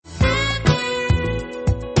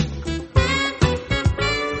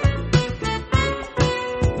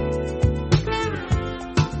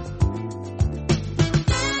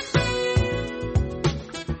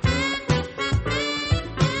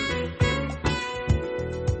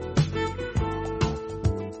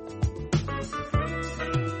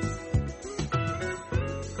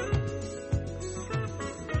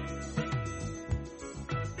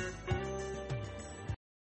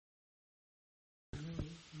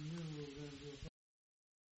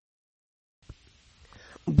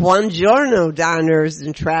Buongiorno, diners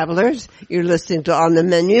and travelers. You're listening to On the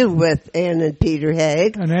Menu with Ann and Peter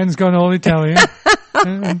Haig. And Ann's gone all Italian.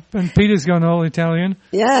 and Peter's gone all Italian.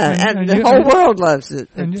 Yeah, and the whole world loves it.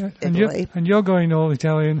 And you're going all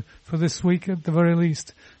Italian for this week at the very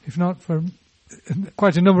least, if not for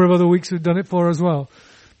quite a number of other weeks we've done it for as well.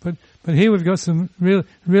 But here we've got some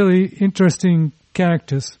really interesting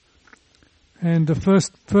characters. And the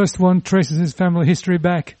first one traces his family history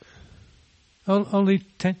back only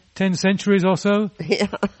 10 centuries or so. Yeah.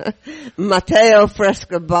 Matteo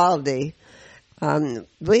Frescobaldi.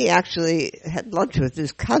 We actually had lunch with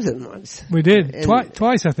his cousin once. We did.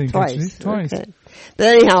 Twice, I think. Twice. Actually. Twice. Okay. But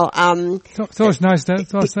anyhow, it's always nice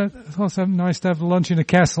to have lunch in a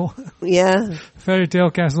castle. Yeah. Fairy tale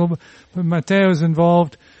castle. But Matteo's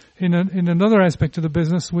involved in another aspect of the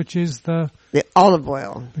business, which is the olive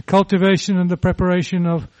oil. The cultivation and the preparation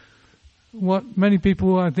of what many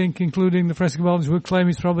people, I think, including the Frescobaldis, would claim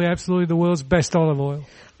is probably absolutely the world's best olive oil.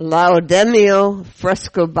 Laudemio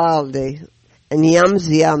Frescobaldi. And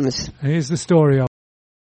yums. Here's the story of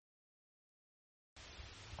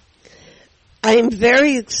it. I am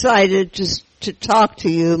very excited to talk to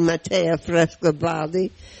you, Matteo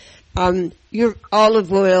Frescobaldi. Your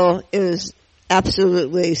olive oil is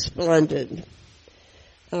absolutely splendid.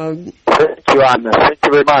 Thank you, Anna. Thank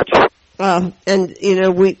you very much. And,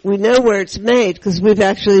 we know where it's made because we've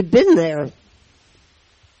actually been there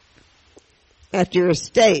at your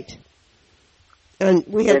estate. And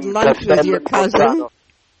we had lunch with your cousin.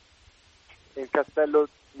 In Castello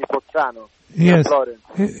di Pozzano. Yes. Florence.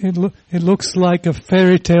 It looks like a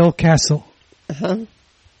fairy tale castle. Uh-huh.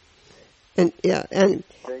 And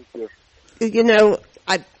thank you.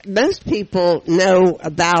 Most people know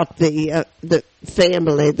about the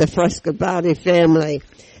family, the Frescobaldi family.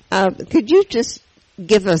 Could you just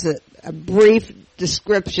give us a brief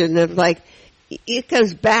description of, it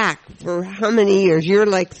goes back for how many years? You're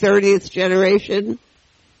 30th generation?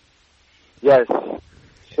 Yes.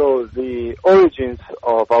 So the origins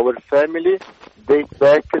of our family date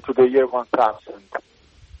back to the year 1000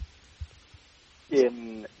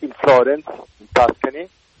 in Florence, in Tuscany.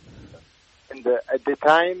 And at the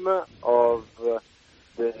time of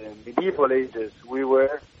the medieval ages, we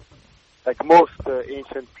were, like most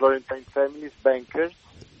ancient Florentine families, bankers.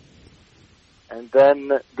 And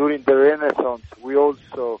then during the Renaissance, we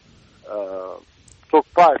also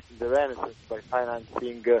took part in the Renaissance by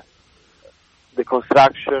financing the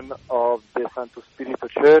construction of the Santo Spirito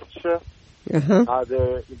Church,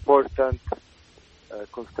 other important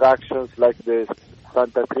constructions like the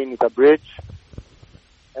Santa Trinita Bridge.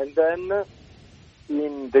 And then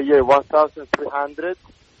in the year 1300,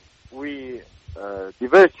 we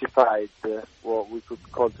diversified, what we could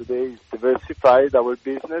call today is diversified our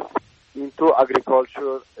business into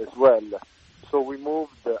agriculture as well. So we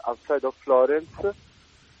moved outside of Florence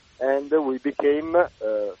and we became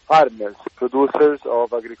farmers, producers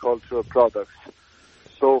of agricultural products.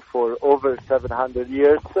 So for over 700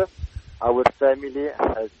 years, our family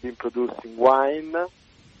has been producing wine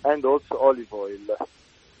and also olive oil.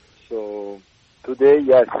 So today,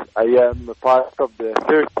 yes, I am part of the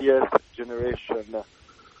 30th generation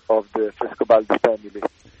of the Frescobaldi family.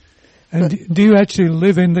 And do you actually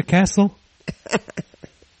live in the castle?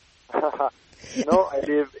 No, I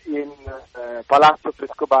live in Palazzo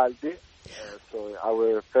Frescobaldi, so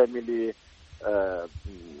our family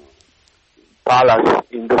palace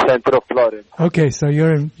in the center of Florence. Okay, so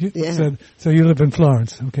so you live in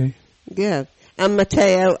Florence, okay? Yeah, and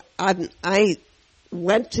Matteo, I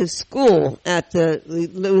went to school at the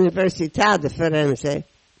Università di Firenze.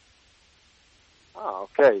 Ah,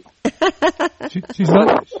 okay.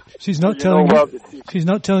 She's not telling you. She's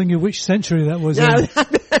not telling you which century that was in.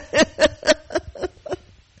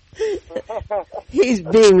 He's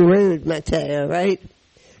being rude, Matteo, right?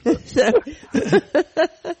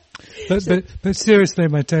 But seriously,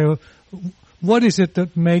 Matteo, what is it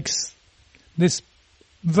that makes this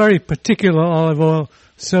very particular olive oil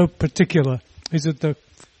so particular? Is it the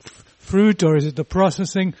fruit or is it the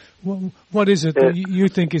processing? What is it that you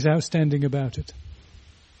think is outstanding about it?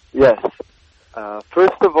 Yes.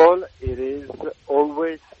 First of all, it is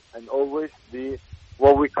always the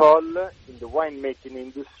what we call in the winemaking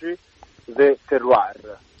industry the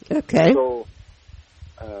terroir. Okay. So,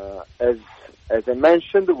 as I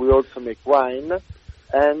mentioned, we also make wine,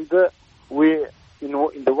 and we in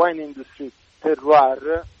the wine industry,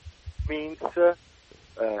 terroir means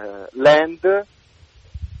land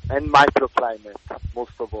and microclimate,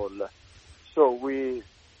 most of all. So we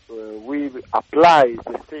apply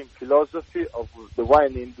the same philosophy of the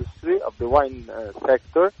wine industry, of the wine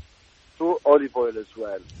sector, to olive oil as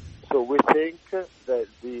well. So we think that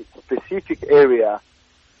the specific area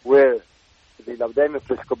where the Laudemia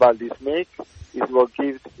frescobaldi is made is what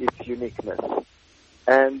gives its uniqueness.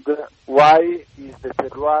 And why is the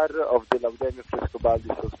terroir of the Laudemia frescobaldi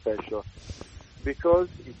so special? Because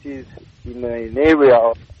it is in an area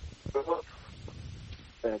of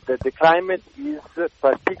that the climate is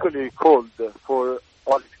particularly cold for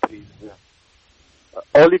olive trees.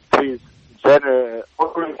 Olive trees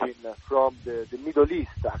origin from the Middle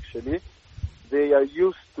East, actually. They are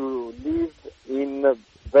used to live in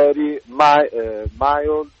very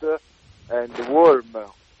mild and warm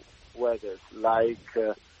weather, like,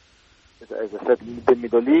 as I said, the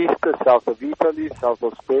Middle East, south of Italy, south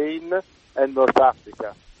of Spain, and North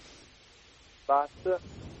Africa. But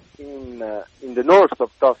in the north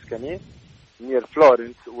of Tuscany, near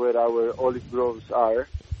Florence, where our olive groves are,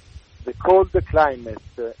 the cold climate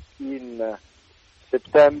in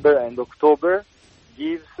September and October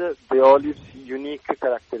gives the olives unique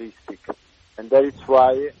characteristic, and that is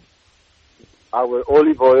why our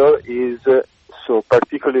olive oil is so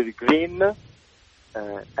particularly green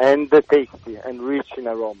and tasty and rich in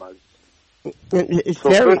aromas. It's so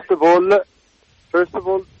very... first of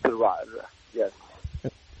all, terroir, yes.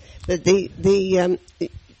 But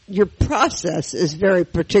your process is very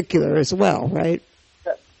particular as well, right?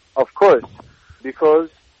 Yes, of course, because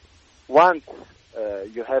once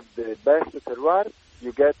you have the best terroir,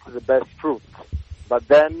 you get the best fruit. But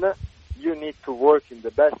then you need to work in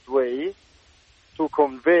the best way to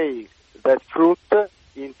convey that fruit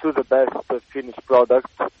into the best finished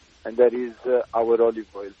product, and that is our olive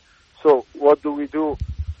oil. So what do we do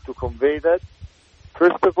to convey that?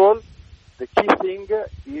 First of all, the key thing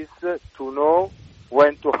is to know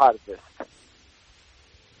when to harvest.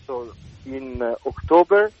 So in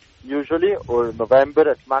October, usually, or November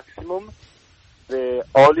at maximum, the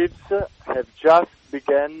olives have just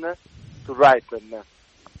begun to ripen,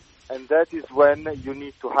 and that is when you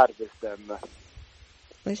need to harvest them.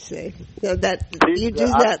 I see. So Please, you do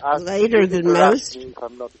that later than most? If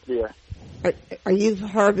I'm not clear. Are you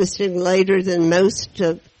harvesting later than most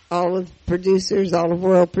olive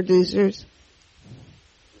oil producers?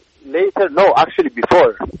 Later? No, actually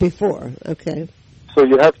before. Before, okay. So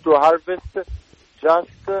you have to harvest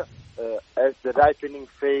just as the ripening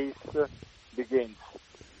phase begins,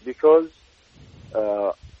 because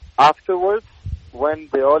afterwards, when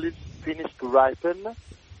the olives finish to ripen,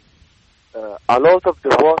 a lot of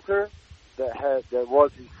the water that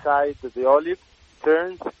was inside the olive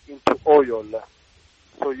turns into oil.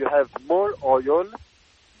 So you have more oil,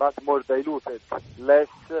 but more diluted, less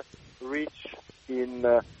rich in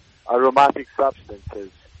aromatic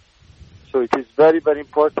substances. So it is very, very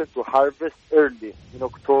important to harvest early, in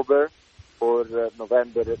October or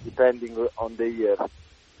November, depending on the year.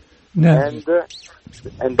 No.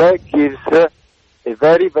 And that gives a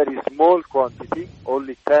very, very small quantity,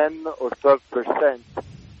 only 10 or 12%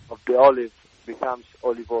 of the olive becomes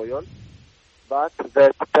olive oil, but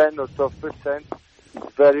that 10 or 12%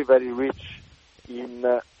 is very, very rich in,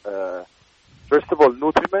 first of all,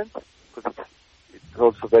 nutriment, because it's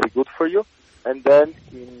also very good for you, and then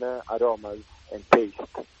in aromas and taste.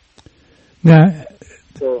 Now,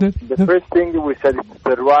 So the first thing we said is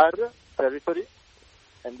terroir, territory,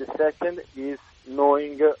 and the second is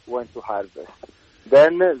knowing when to harvest.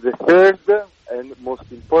 Then the third and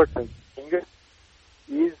most important thing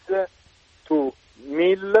is to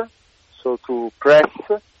mill, so to press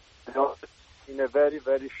in a very,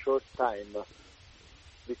 very short time.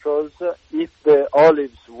 Because if the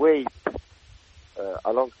olives wait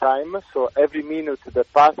a long time, so every minute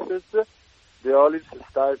that passes, the olives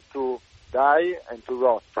start to die and to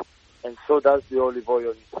rot. And so does the olive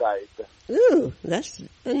oil inside. Ooh, that's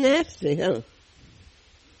nasty, huh?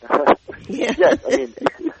 Yeah. Yes, I mean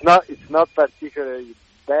it's not particularly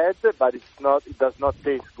bad, but it does not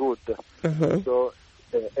taste good. Uh-huh. So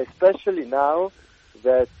especially now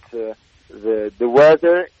that the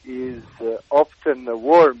weather is often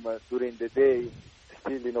warm during the day,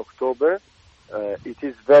 still in October, it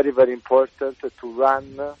is very, very important to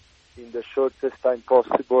run in the shortest time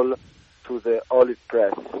possible to the olive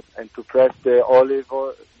press and to press the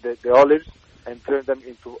olives and turn them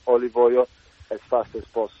into olive oil as fast as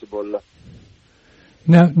possible.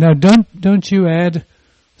 Now, don't you add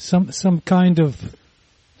some kind of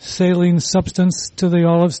saline substance to the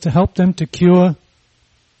olives to help them to cure?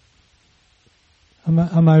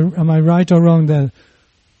 Am I right or wrong there?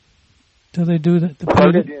 Do they do that?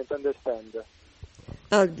 I didn't understand.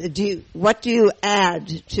 What do you add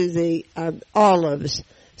to the olives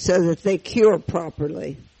so that they cure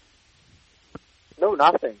properly? No,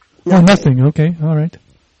 nothing. Oh, nothing. Okay, all right.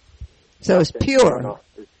 So it's pure. No.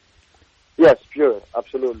 Yes, pure,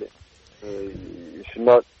 absolutely. You should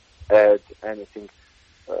not add anything.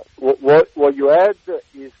 What you add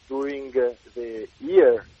is during the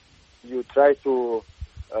year. You try to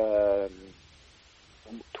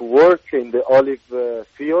work in the olive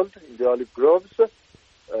field, in the olive groves,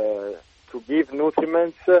 to give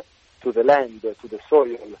nutrients to the land, to the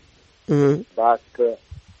soil. Mm-hmm. But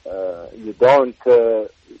you don't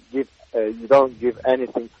give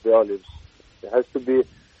anything to the olives. It has to be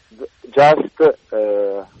just,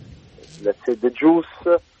 let's say, the juice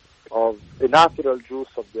of the natural juice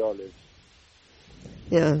of the olives.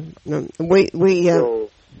 Yeah,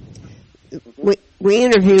 we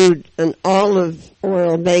interviewed an olive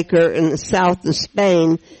oil maker in the south of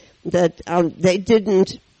Spain that they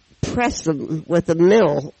didn't press them with a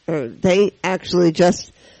mill, or they actually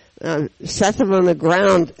just set them on the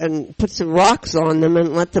ground and put some rocks on them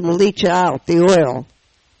and let them leach out the oil.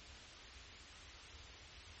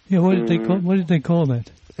 Yeah, what did they call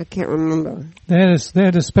that? I can't remember. They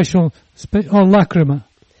had a special lacrima.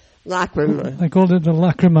 Lacrima. They called it the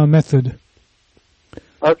lacrima method.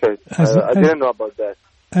 Okay, I didn't know about that.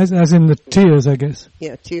 As in the tears, I guess.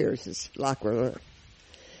 Yeah, tears is lacrima.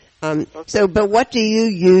 But what do you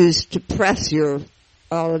use to press your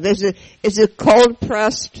olive? Is it cold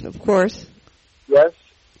pressed, of course? Yes.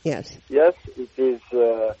 Yes. Yes, it is.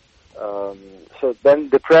 So then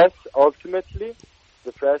the press, ultimately,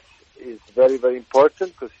 the press is very, very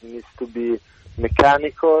important because it needs to be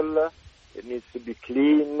mechanical, it needs to be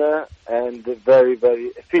clean, and very, very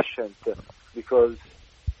efficient because,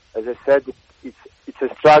 as I said, it's a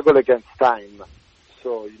struggle against time.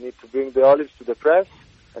 So you need to bring the olives to the press,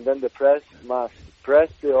 and then the press must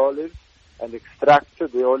press the olives and extract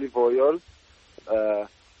the olive oil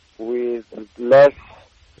with less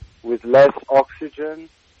oxygen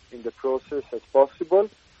in the process as possible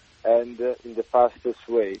and in the fastest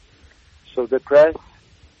way. So the press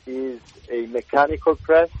is a mechanical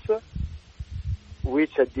press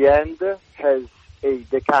which at the end has a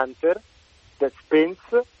decanter that spins,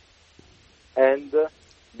 and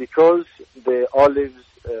because the olive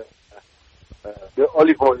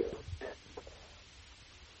oil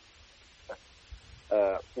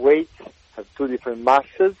weights have two different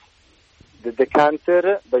masses, the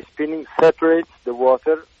decanter, by spinning, separates the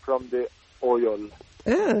water from the oil.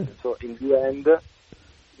 Ah. So in the end,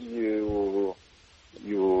 you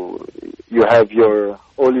have your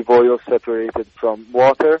olive oil separated from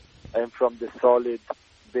water and from the solid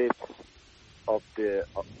bits of the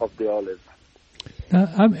olive.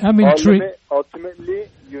 I'm intrigued. Ultimately,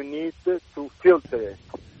 you need to filter it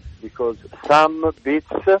because some bits,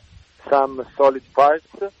 some solid parts,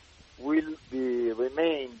 will be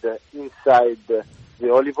remained inside the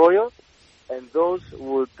olive oil, and those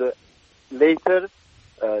would later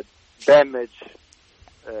damage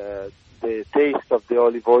the taste of the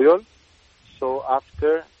olive oil. So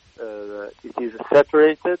after it is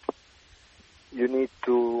separated, you need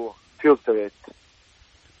to filter it,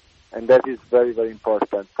 and that is very, very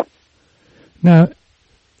important. Now,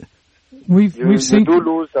 we've seen you do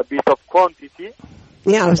lose a bit of quantity.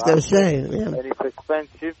 Yeah, I was going to say. Yeah. And it's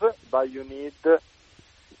expensive, but you need to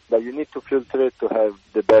filter it to have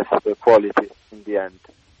the best quality in the end.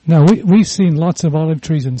 Now, we've seen lots of olive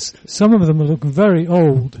trees, and some of them look very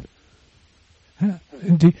old.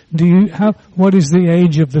 What is the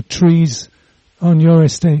age of the trees on your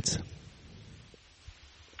estates?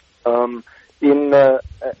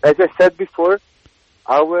 As I said before,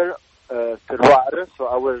 our terroir, so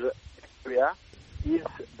our area, is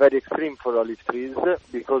very extreme for olive trees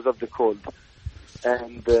because of the cold.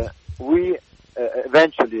 And we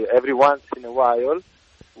eventually, every once in a while,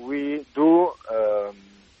 we do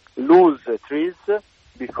lose trees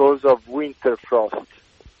because of winter frost.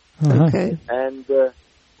 Uh-huh. Okay. And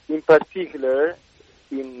in particular,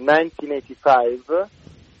 in 1985,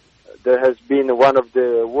 there has been one of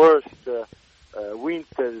the worst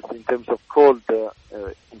winters in terms of cold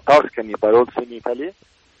in Tuscany, but also in Italy.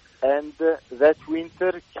 And that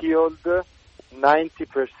winter killed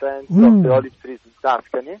 90% of the olive trees in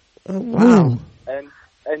Tuscany. Oh, wow.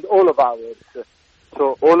 And all of ours.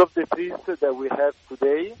 So all of the trees that we have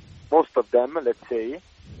today, most of them, let's say,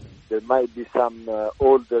 there might be some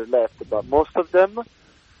older left, but most of them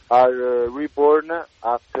are reborn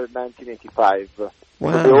after 1985.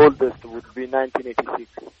 Wow. So the oldest would be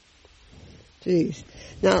 1986. Jeez.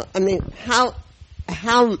 Now, I mean,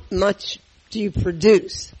 how much do you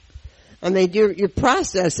produce? I mean, your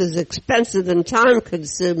process is expensive and time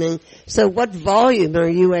consuming. So, what volume are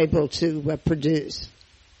you able to produce?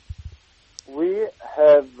 We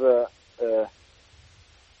have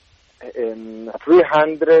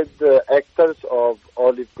 300 hectares of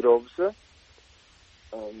olive groves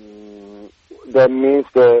that means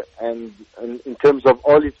and in terms of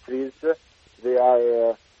olive trees, there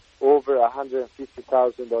are over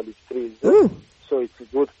 150,000 olive trees. Ooh. So it's a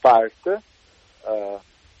good part.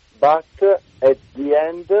 But at the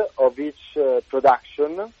end of each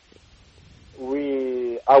production,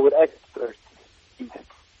 our experts eat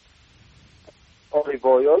olive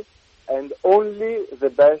oil, and only the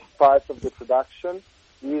best part of the production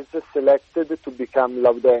is selected to become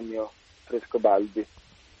Laudemio Frescobaldi.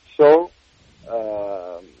 So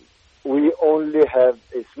we only have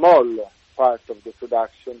a small part of the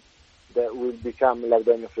production that will become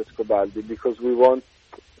Laudemio Frescobaldi, because we want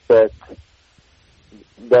that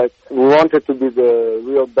we want it to be the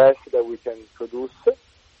real best that we can produce.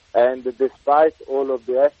 And despite all of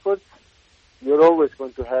the efforts, you're always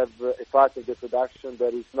going to have a part of the production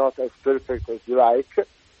that is not as perfect as you like,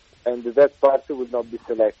 and that part will not be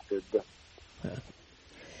selected.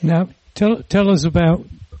 Now, tell us about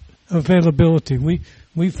availability.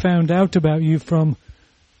 We found out about you from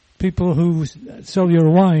people who sell your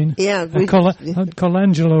wine,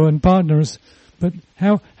 Colangelo and Partners. But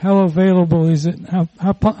how available is it?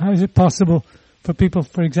 How is it possible for people,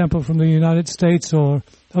 for example, from the United States or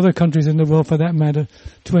other countries in the world, for that matter,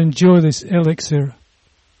 to enjoy this elixir?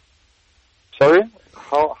 Sorry,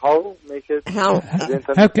 how make it? How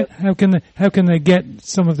can they get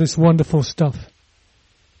some of this wonderful stuff?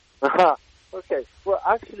 Okay. Well,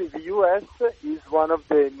 actually, the U.S. is one of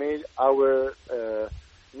our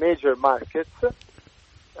major markets.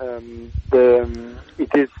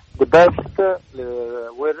 It is the best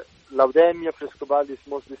where Laudemio Frescobaldi is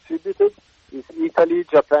most distributed is Italy,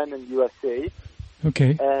 Japan, and USA.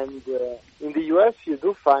 Okay. And in the U.S. you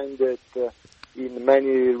do find it in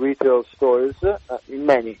many retail stores, in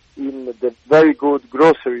the very good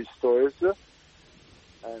grocery stores,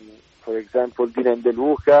 and for example, Dina and De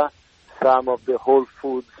Luca, some of the Whole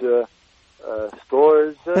Foods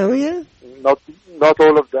stores. Oh yeah. Not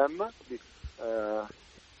all of them.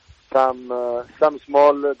 Some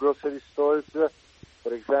small grocery stores.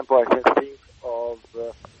 For example, I can think of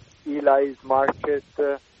Eli's Market,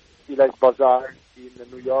 Eli's Bazaar in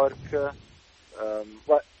New York.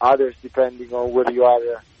 Others depending on where you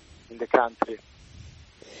are in the country.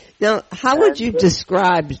 Now, how would you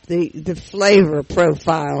describe the flavor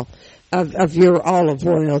profile of your olive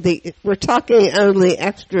oil? We're talking only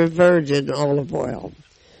extra virgin olive oil,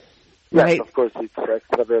 right? Yes, of course, it's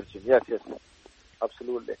extra virgin. Yes,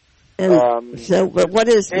 absolutely. And but what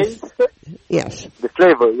is yes, the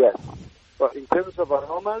flavor? Yes. Well, in terms of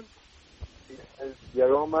aromas, it has the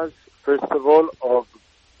aromas, first of all, of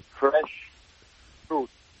fresh fruit.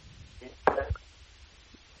 It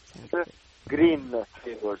has green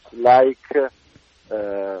flavors, like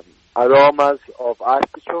aromas of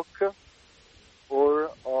artichoke or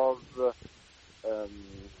of,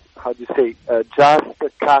 just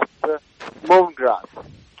cut mown grass.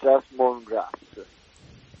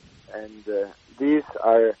 And these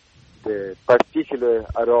are the particular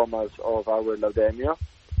aromas of our Laudemio,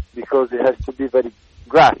 because it has to be very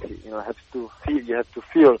grassy. You have to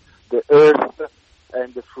feel the earth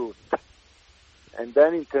and the fruit. And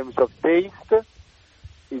then in terms of taste,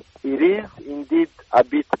 it is indeed a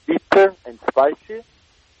bit bitter and spicy,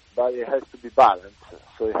 but it has to be balanced.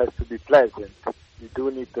 So it has to be pleasant. You do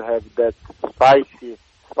need to have that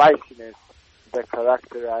spiciness that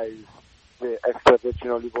characterizes the extra virgin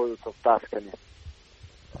olive oils of Tuscany.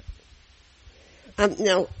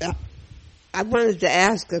 Now, I wanted to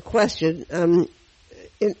ask a question.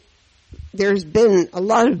 There's been a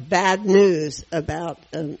lot of bad news about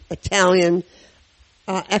Italian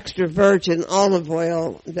extra virgin olive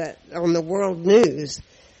oil that on the world news.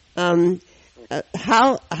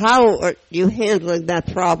 How are you handling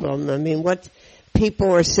that problem? I mean, what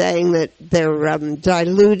people are saying that they're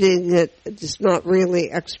diluting it. It's not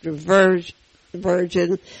really extra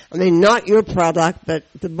virgin. I mean, not your product, but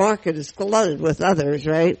the market is flooded with others,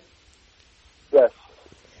 right? Yes.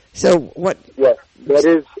 So what? Yes, that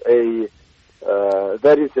is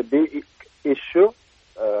a big issue.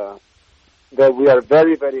 That we are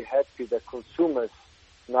very, very happy that consumers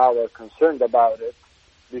now are concerned about it,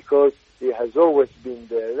 because it has always been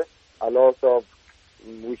there. A lot of,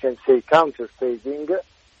 we can say, counterfeiting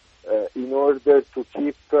in order to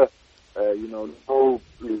keep,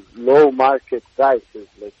 low market prices,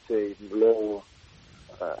 let's say, low.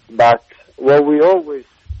 But what we always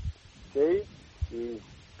say is,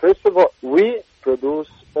 first of all, we produce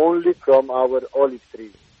only from our olive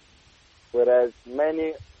trees, whereas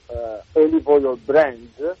many olive oil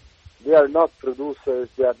brands, they are not producers,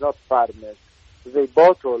 they are not farmers. They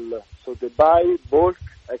bottle, so they buy bulk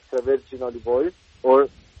extra virgin olive oil or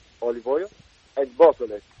olive oil, and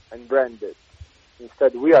bottle it and brand it.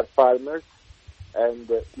 Instead, we are farmers, and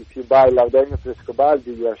if you buy Laudemio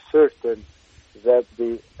Frescobaldi, you are certain that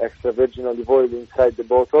the extra virgin olive oil inside the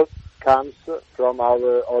bottle comes from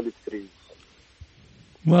our olive trees.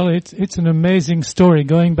 Well, it's an amazing story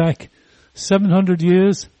going back 700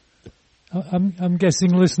 years. I'm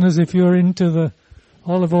guessing, listeners, if you're into the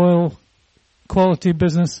olive oil quality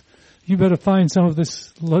business, you better find some of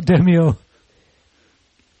this Laudemio,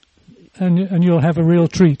 and you'll have a real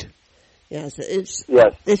treat. Yes, it's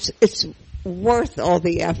worth all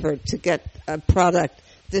the effort to get a product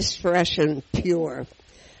this fresh and pure.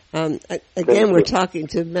 Again, we're talking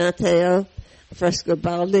to Matteo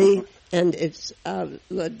Frescobaldi, and it's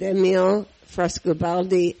Laudemio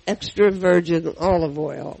Frescobaldi extra virgin olive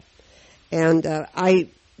oil. And I'm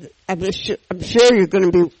sure you're going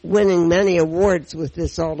to be winning many awards with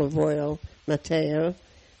this olive oil, Matteo.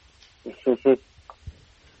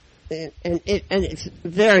 And it's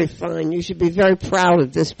very fine. You should be very proud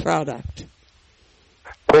of this product.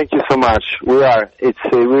 Thank you so much. We are. It's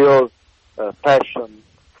a real passion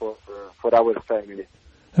for our family.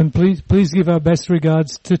 And please give our best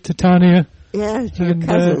regards to Tanya. Yeah, to your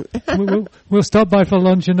cousin. We'll stop by for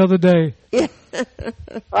lunch another day. Yeah.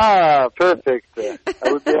 Perfect. I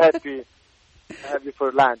would be happy to have you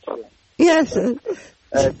for lunch. Yes.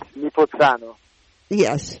 At Lipozzano.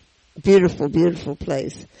 Yes. Beautiful, beautiful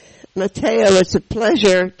place. Matteo, it's a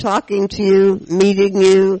pleasure talking to you, meeting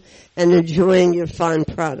you, and enjoying your fine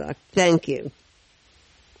product. Thank you.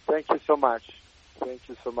 Thank you so much. Thank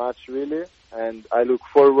you so much, really. And I look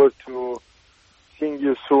forward to seeing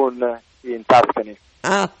you soon in Tuscany.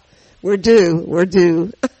 We're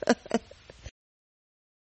due.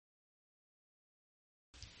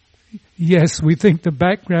 Yes, we think the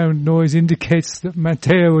background noise indicates that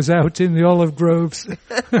Matteo was out in the olive groves.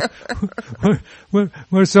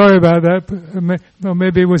 we're sorry about that. Well,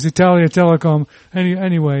 maybe it was Italia Telecom.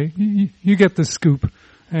 Anyway, you get the scoop.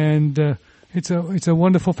 And it's a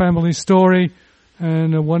wonderful family story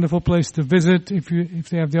and a wonderful place to visit if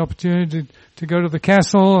they have the opportunity to go to the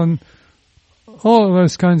castle and all of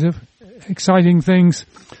those kinds of exciting things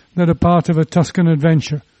that are part of a Tuscan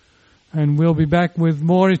adventure. And we'll be back with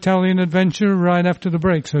more Italian adventure right after the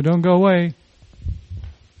break, so don't go away.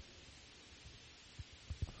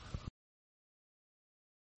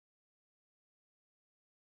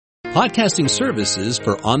 Podcasting services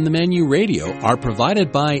for On the Menu Radio are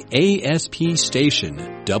provided by ASP Station,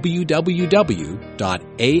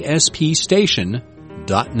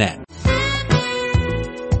 www.aspstation.net.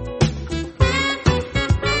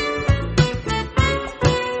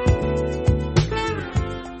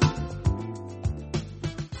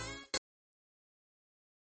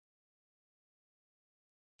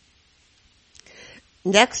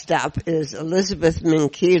 Next up is Elizabeth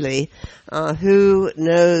Minchili, who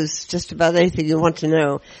knows just about anything you want to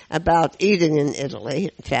know about eating in Italy.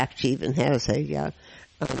 In fact, she even has an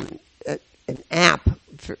app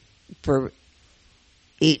for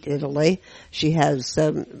Eat Italy. She has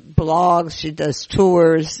blogs. She does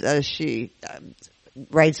tours. She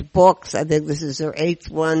writes books. I think this is her 8th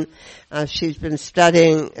one. She's been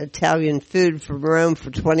studying Italian food from Rome for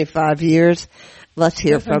 25 years. Let's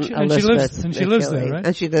hear from Elizabeth. And she lives there, right?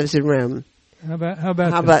 And she lives in Rome. How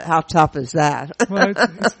about how tough is that? Well,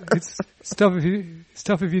 it's tough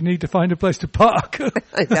if you need to find a place to park.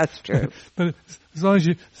 That's true. But as long as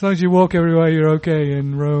you walk everywhere, you're okay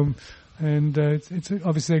in Rome. And it's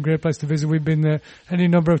obviously a great place to visit. We've been there any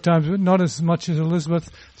number of times, but not as much as Elizabeth.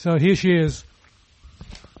 So here she is.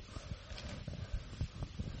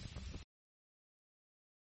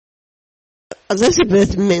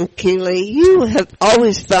 Elizabeth Minchili, you have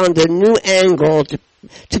always found a new angle to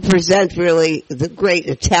present really the great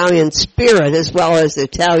Italian spirit as well as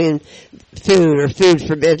Italian food or food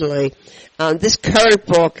from Italy. This current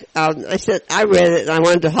book, I read it and I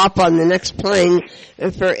wanted to hop on the next plane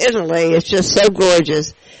for Italy. It's just so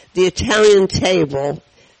gorgeous. The Italian Table,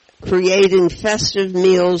 Creating Festive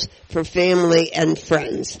Meals for Family and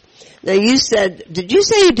Friends. Now did you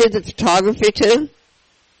say you did the photography too?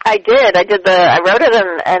 I did. I wrote it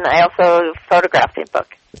and I also photographed the book.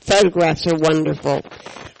 Photographs are wonderful.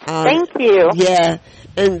 Thank you. Yeah,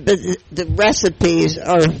 and the recipes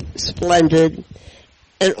are splendid.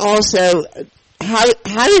 And also, how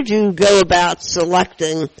did you go about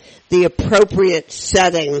selecting the appropriate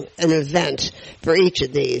setting and event for each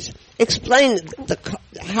of these? Explain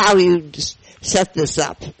how you set this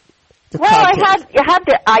up. Well, I had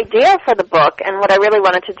the idea for the book, and what I really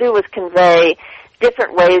wanted to do was convey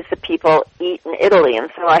different ways that people eat in Italy.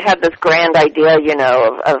 And so I had this grand idea,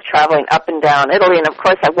 of traveling up and down Italy. And of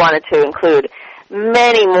course I wanted to include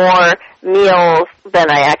many more meals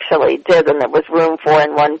than I actually did and there was room for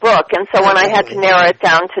in one book. And so when I had to narrow it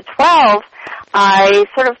down to 12, I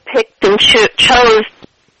sort of picked and chose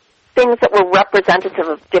things that were representative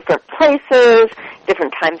of different places,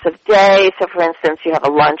 different times of day. So, for instance, you have a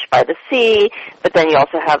lunch by the sea, but then you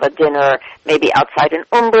also have a dinner maybe outside in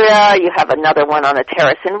Umbria. You have another one on a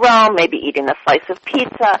terrace in Rome, maybe eating a slice of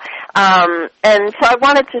pizza. And so I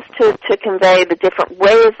wanted just to convey the different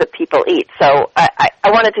ways that people eat. So I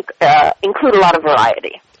wanted to include a lot of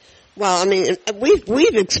variety. Well, I mean,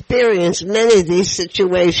 we've experienced many of these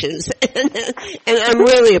situations, and I'm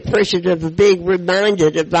really appreciative of being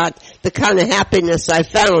reminded about the kind of happiness I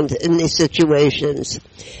found in these situations.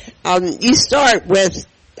 You start with,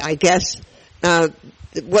 I guess,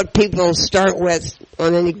 what people start with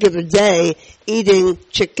on any given day, eating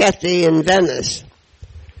cicchetti in Venice.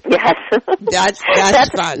 Yes, that's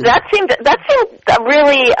fun. That seemed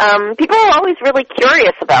really. People are always really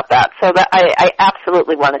curious about that, so that I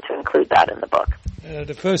absolutely wanted to include that in the book.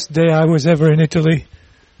 The first day I was ever in Italy,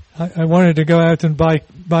 I wanted to go out and buy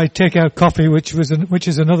takeout coffee, which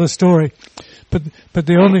is another story. But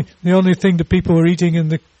the only thing that people were eating in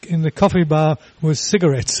the coffee bar was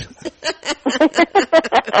cigarettes.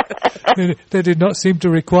 They did not seem to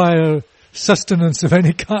require sustenance of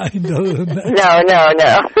any kind other than that. No.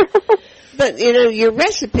 But, your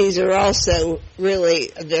recipes are also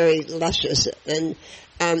really very luscious, and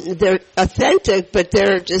they're authentic, but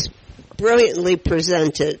they're just brilliantly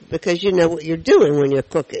presented because you know what you're doing when you're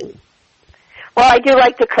cooking. Well, I do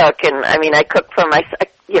like to cook, and I cook for I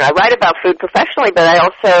write about food professionally, but I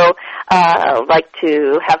also like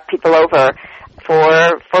to have people over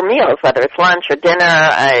for meals, whether it's lunch or dinner.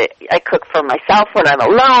 I cook for myself when I'm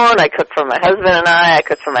alone. I cook for my husband and I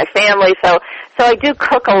cook for my family. So I do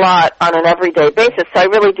cook a lot on an everyday basis. So I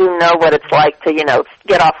really do know what it's like to,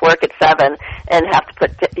 get off work at 7 and have to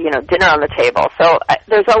put, dinner on the table. So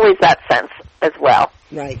there's always that sense as well.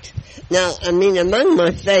 Right. Now, among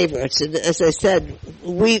my favorites, and as I said,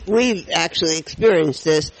 we've actually experienced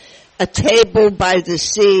this, a table by the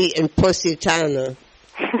sea in Positano.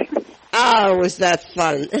 Oh, was that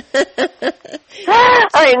fun?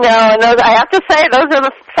 I know, and I have to say, those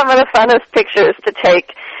are some of the funnest pictures to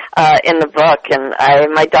take in the book. And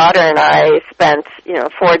my daughter and I spent,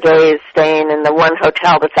 4 days staying in the one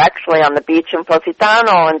hotel that's actually on the beach in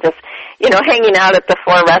Positano, and just, hanging out at the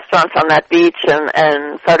 4 restaurants on that beach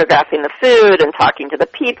and photographing the food and talking to the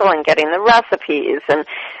people and getting the recipes, and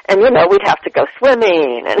we'd have to go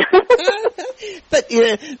swimming. And But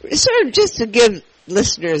sort of just to give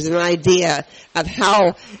listeners an idea of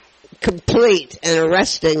how complete and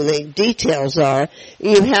arresting the details are,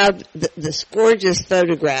 you have this gorgeous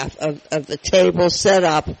photograph of the table set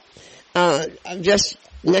up just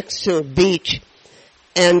next to a beach,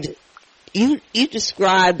 and you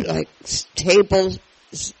describe like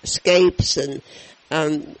tablescapes and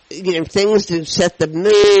things to set the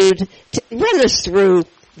mood. Run us through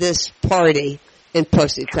this party in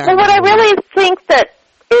Positano. Well, what I really think that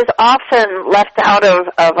is often left out of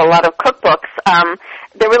a lot of cookbooks,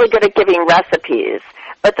 they're really good at giving recipes.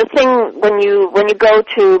 But the thing, when you go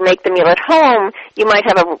to make the meal at home, you might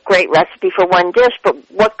have a great recipe for one dish, but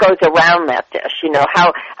what goes around that dish?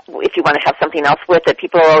 How, if you want to have something else with it,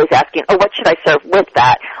 people are always asking, what should I serve with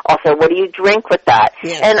that? Also, what do you drink with that?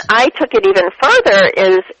 Yes. And I took it even further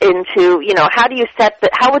into, how do you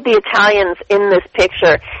how would the Italians in this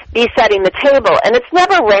picture be setting the table? And it's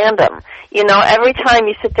never random. Every time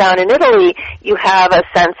you sit down in Italy, you have a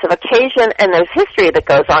sense of occasion, and there's history that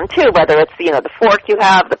goes on too, whether it's, the fork you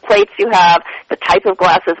have, the plates you have, the type of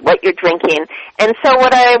glasses, what you're drinking. And so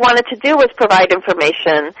what I wanted to do was provide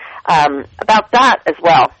information about that as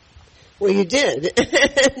well. Well, you did.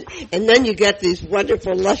 And then you get these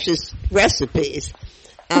wonderful, luscious recipes.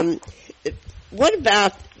 What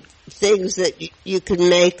about things that you can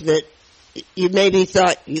make that you maybe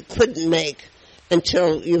thought you couldn't make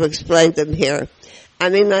until you explained them here?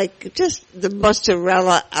 Like just the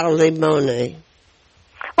mozzarella al limone.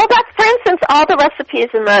 Well, that's, for instance, all the recipes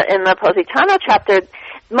in the Positano chapter.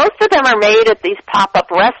 Most of them are made at these pop-up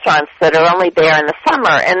restaurants that are only there in the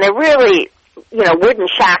summer, and they're really, wooden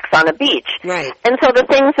shacks on a beach. Right. And so the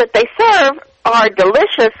things that they serve are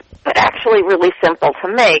delicious, but actually really simple to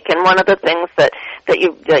make. And one of the things that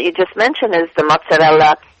you just mentioned is the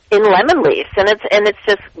mozzarella in lemon leaves, and it's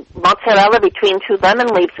just mozzarella between two lemon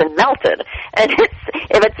leaves and melted. And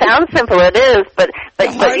if it sounds simple, it is, but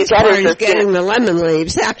you get is getting the lemon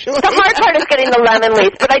leaves. Actually, the hard part is getting the lemon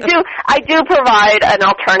leaves. But I do provide an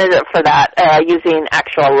alternative for that using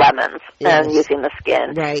actual lemons and using the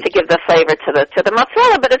skin to give the flavor to the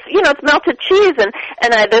mozzarella. But it's it's melted cheese, and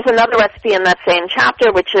there's another recipe in that same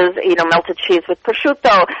chapter, which is melted cheese with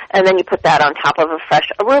prosciutto, and then you put that on top of a fresh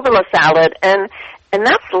arugula salad, and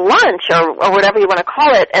that's lunch or whatever you want to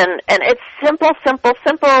call it, and it's simple,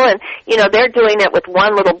 and they're doing it with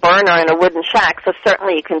one little burner in a wooden shack, so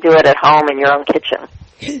certainly you can do it at home in your own kitchen.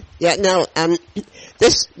 Yeah, no,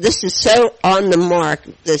 this is so on the mark,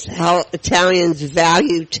 this how Italians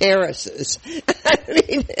value terraces. I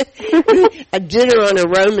mean, a dinner on a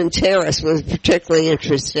Roman terrace was particularly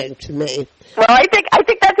interesting to me. Well, I think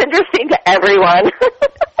that's interesting to everyone.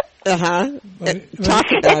 It's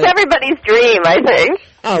everybody's dream, I think.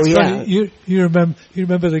 Oh, yeah. You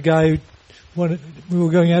remember the guy who we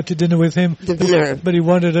were going out to dinner with him, but he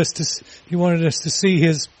wanted us to see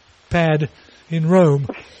his pad in Rome.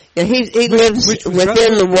 Yeah, he lives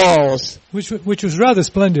within the walls, which was rather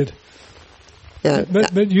splendid. Yeah,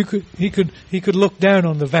 but he could look down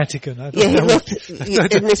on the Vatican. He looked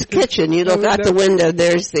in this kitchen. You look out the window.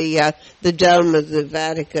 There's the dome of the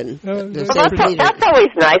Vatican. That's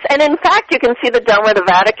always nice. And in fact, you can see the dome of the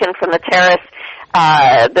Vatican from the terrace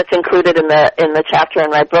that's included in the chapter in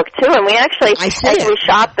my book too. And we actually,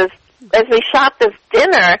 as we shot this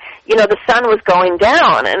dinner, the sun was going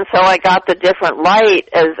down, and so I got the different light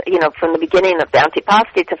as, from the beginning of the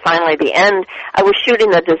antipasti to finally the end. I was shooting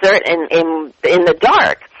the dessert in the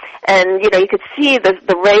dark, and, you could see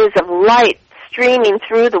the rays of light streaming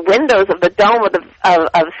through the windows of the dome of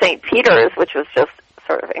St. Peter's, which was just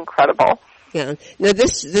sort of incredible. Yeah. Now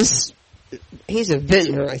he's a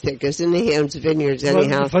vintner, I think, isn't he? He owns vineyards anyhow.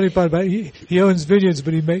 Well, the funny part about it, he owns vineyards,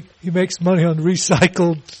 but he makes money on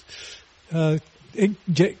recycled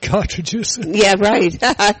inkjet cartridges. Yeah, right.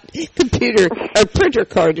 Computer or printer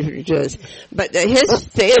cartridges. But his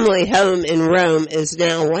family home in Rome is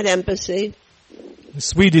now what embassy? The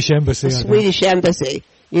Swedish embassy. The Swedish embassy.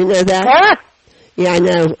 You know that? Yeah, I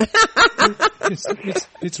know.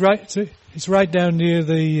 It's right down near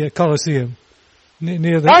the Colosseum,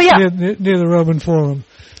 near the Roman Forum.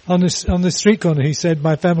 On the street corner, he said,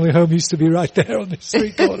 my family home used to be right there on the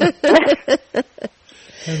street corner.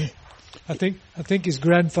 And I think his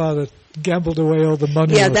grandfather gambled away all the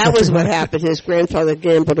money. Yeah, that was what happened. His grandfather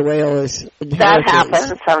gambled away all his inheritance. That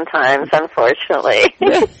happens sometimes, unfortunately.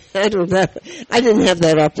 I don't know. I didn't have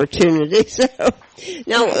that opportunity. So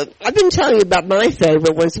now I've been telling you about my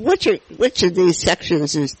favorite ones. Which of these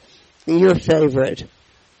sections is your favorite?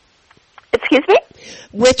 Excuse me?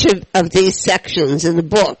 Which of these sections in the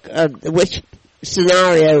book, which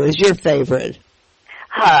scenario is your favorite?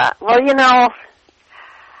 Well,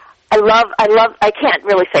 I can't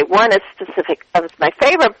really say one is specific as my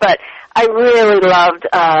favorite, but I really loved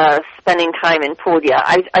spending time in Puglia.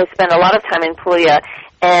 I spent a lot of time in Puglia,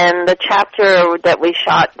 and the chapter that we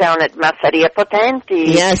shot down at Masseria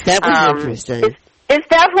Potenti. Yes, that was interesting. Is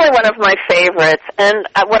definitely one of my favorites, and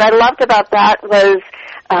what I loved about that was,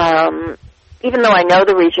 even though I know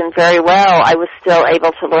the region very well, I was still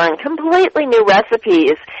able to learn completely new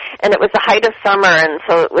recipes, and it was the height of summer, and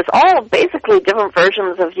so it was all basically different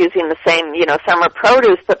versions of using the same, summer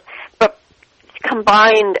produce, but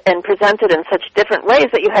combined and presented in such different ways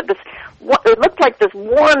that you had this, it looked like this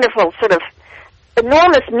wonderful sort of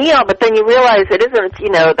enormous meal, but then you realize it isn't,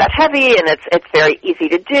 that heavy, and it's very easy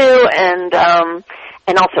to do, and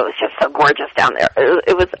also it's just so gorgeous down there.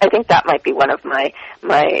 It was, I think that might be one of my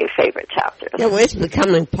favorite chapters. Yeah, well, it's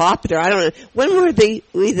becoming popular. I don't know. When were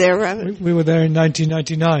we there, Robert? We were there in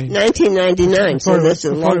 1999. 1999, so this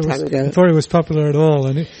is a long time ago. Before it was popular at all,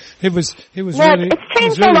 and it was really... it's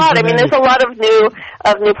changed a lot. I mean, there's a lot of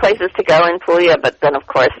new places to go in Puglia, but then of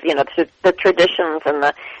course, the traditions and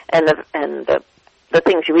the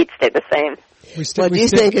things you eat stay the same. Do you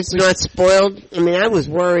think it's not spoiled? I mean, I was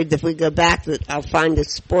worried if we go back that I'll find it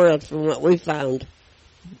spoiled from what we found.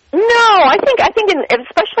 No, I think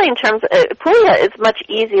especially in terms of Puglia is much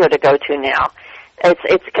easier to go to now.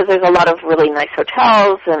 It's because there's a lot of really nice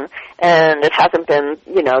hotels, and it hasn't been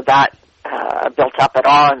that built up at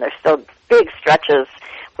all, and there's still big stretches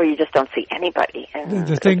where you just don't see anybody, and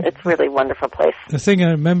it's really a wonderful place. The thing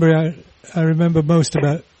I remember most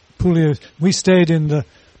about Puglia, we stayed in the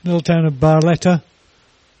little town of Barletta.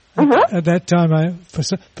 Mm-hmm. At that time,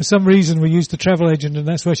 for some reason, we used the travel agent, and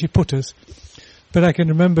that's where she put us. But I can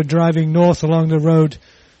remember driving north along the road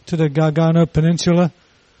to the Gargano Peninsula,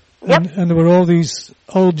 yep. and there were all these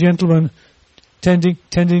old gentlemen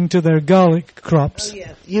tending to their garlic crops. Oh,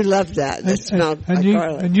 yeah. You love that. That smelled like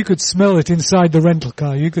garlic. And you could smell it inside the rental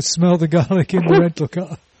car. You could smell the garlic in the rental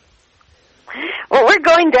car. Well, we're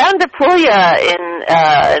going down to Puglia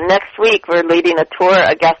in next week. We're leading a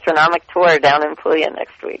gastronomic tour down in Puglia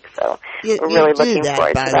next week. So we're really looking forward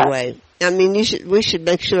to that. By the way, I mean, we should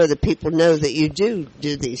make sure that people know that you do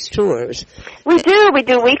these tours. We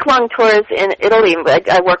do week-long tours in Italy.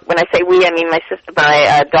 I work, when I say we, I mean my sister,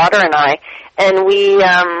 my daughter and I, and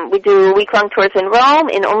we do week-long tours in Rome,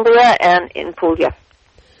 in Umbria, and in Puglia.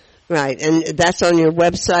 Right, and that's on your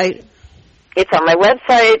website? It's on my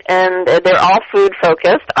website, and they're all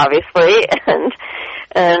food-focused, obviously,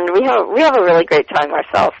 and we have a really great time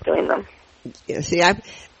ourselves doing them. Yeah, see,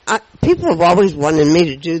 people have always wanted me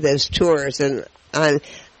to do those tours, and I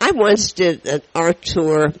once did an art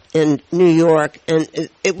tour in New York, and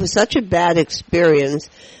it was such a bad experience,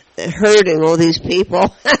 hurting all these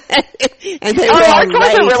people. And they our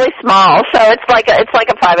tours are really small, so it's like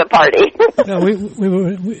a private party. No, we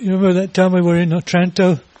were. You remember that time we were in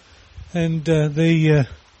Otranto, and we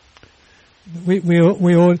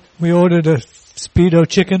ordered a Speedo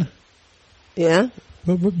chicken. Yeah.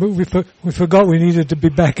 But we forgot we needed to be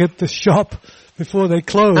back at the shop before they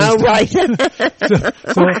closed. Oh, right. so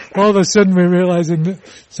all of a sudden we're realizing that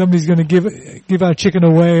somebody's going to give our chicken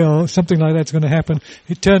away or something like that's going to happen.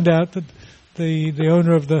 It turned out that the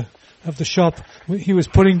owner of the shop, he was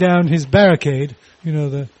putting down his barricade, you know,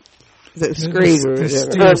 the screen,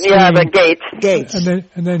 the gates,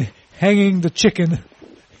 and then hanging the chicken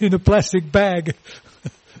in a plastic bag.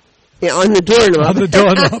 Yeah, on the doorknob. On the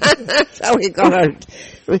doorknob. That's how we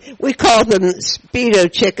call them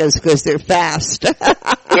Speedo chickens because they're fast.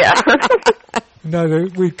 Yeah. No,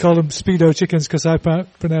 we call them Speedo chickens because I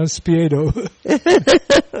pronounce Spiedo.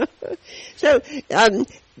 So,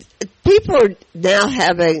 people are now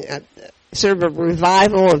having sort of a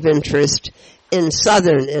revival of interest in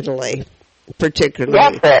southern Italy, particularly.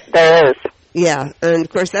 Yes, there is. Yeah, and of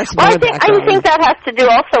course that's I think that has to do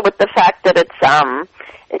also with the fact that it's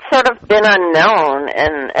sort of been unknown,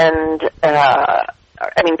 and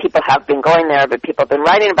I mean, people have been going there, but people have been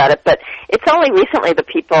writing about it. But it's only recently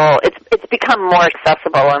it's become more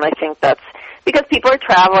accessible, and I think that's because people are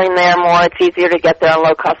traveling there more. It's easier to get there on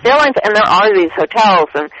low-cost airlines, and there are these hotels,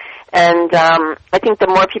 and I think the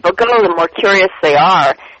more people go, the more curious they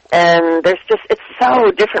are. And it's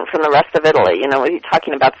so different from the rest of Italy. You know, we're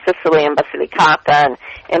talking about Sicily and Basilicata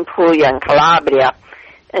and Puglia and Calabria.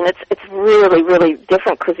 And it's really, really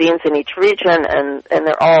different cuisines in each region, and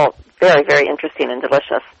they're all very, very interesting and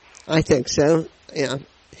delicious. I think so, yeah.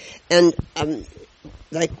 And,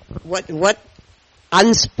 like, what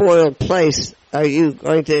unspoiled place are you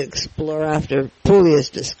going to explore after Puglia is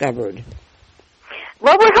discovered?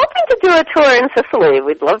 Well, we're hoping to do a tour in Sicily.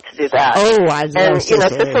 We'd love to do that. Oh, I'd love Sicily.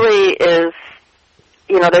 And, Sicily is,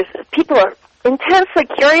 people are intensely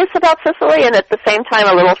curious about Sicily and at the same time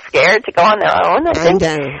a little scared to go on their own, I think.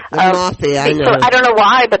 I know. The mafia, I know. So I don't know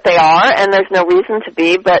why, but they are, and there's no reason to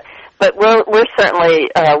be, but we're certainly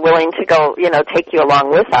willing to go, take you along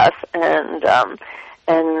with us and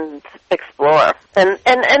explore. And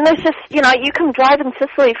there's just, you can drive in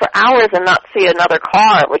Sicily for hours and not see another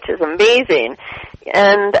car, which is amazing.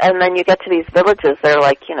 And then you get to these villages, they're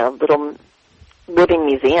like, little living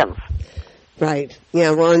museums. Right.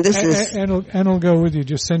 Yeah, well, and this is... Anne will go with you.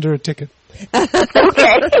 Just send her a ticket.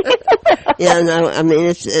 Okay. Yeah, no, I mean,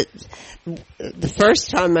 it's the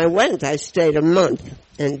first time I went, I stayed a month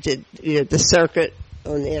and did, the circuit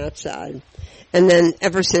on the outside. And then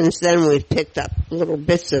ever since then, we've picked up little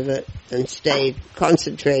bits of it and stayed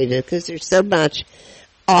concentrated because there's so much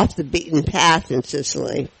off the beaten path in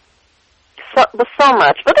Sicily. So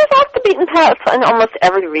much. But there's off the beaten path in almost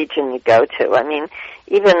every region you go to. I mean,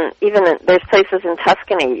 even there's places in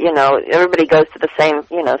Tuscany, everybody goes to the same,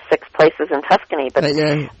 6 places in Tuscany,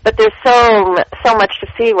 but there's so much to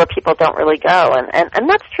see where people don't really go, and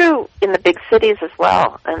that's true in the big cities as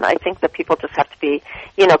well. And I think that people just have to be,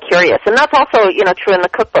 curious, and that's also, true in the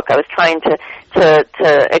cookbook. I was trying to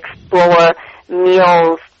explore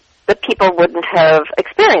meals that people wouldn't have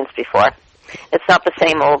experienced before. It's not the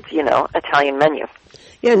same old, Italian menu.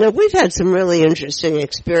 Yeah, no, we've had some really interesting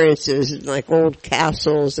experiences, like old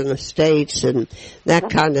castles and estates and that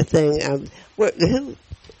kind of thing.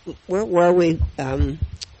 Where were we?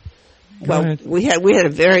 We had a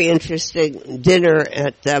very interesting dinner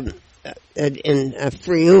in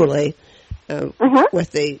Friuli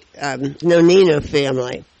with the Nonino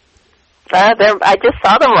family. I just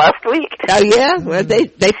saw them last week. Oh yeah, well they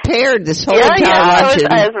paired this whole time.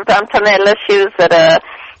 I was Antonella. She was at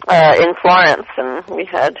in Florence, and we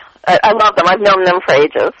had I love them. I've known them for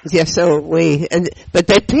ages. Yeah, so we. But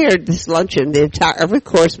they paired this luncheon. Every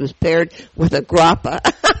course was paired with a grappa.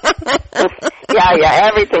 Yeah,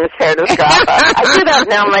 everything's paired with grappa. I do that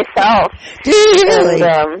now myself. Do you really?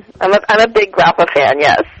 And, I'm a big grappa fan.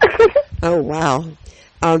 Yes. Oh wow.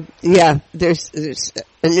 Yeah, there's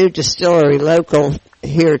a new distillery local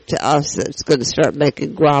here to us that's going to start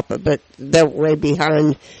making grappa, but they're way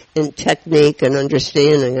behind in technique and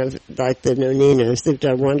understanding of like the Noninos. They've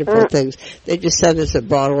done wonderful things. They just sent us a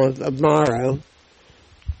bottle of Amaro.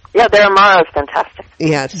 Yeah, their Amaro is fantastic.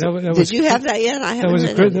 Yeah. Did you have that yet? I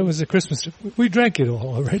haven't. That was a Christmas. We drank it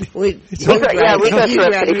all already. We go through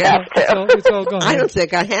it pretty fast too. It's all gone. I don't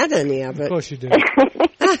think I had any of it. Of course you did.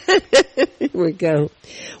 Here we go.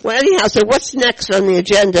 Well, anyhow, so what's next on the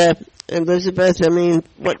agenda, Elizabeth? I mean,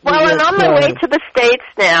 what? Well, I'm on my way to the States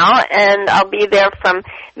now, and I'll be there from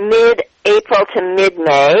mid-April to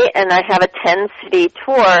mid-May, and I have a 10-city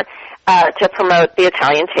tour to promote the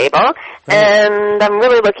Italian table. Right. And I'm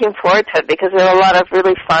really looking forward to it because there are a lot of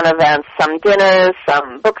really fun events, some dinners,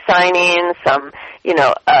 some book signings, some,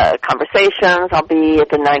 conversations. I'll be at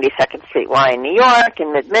the 92nd Street Y in New York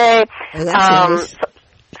in mid-May. Oh, nice.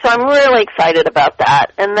 So I'm really excited about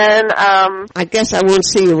that. And then I guess I won't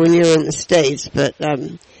see you when you're in the States, but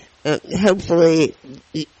hopefully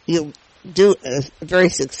you'll do a very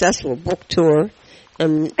successful book tour.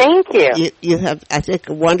 Thank you. You have, I think,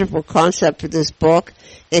 a wonderful concept for this book.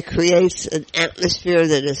 It creates an atmosphere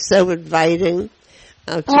that is so inviting.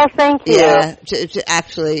 Thank you. Yeah, to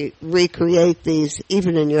actually recreate these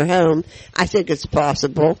even in your home. I think it's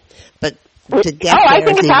possible, but to get there I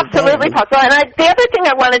think it's absolutely possible. And the other thing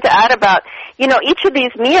I wanted to add about, each of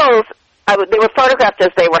these meals, they were photographed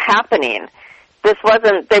as they were happening. They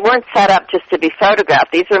weren't set up just to be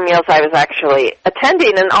photographed. These were meals I was actually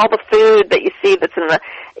attending, and all the food that you see that's in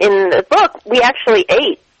the book, we actually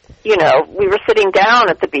ate. We were sitting down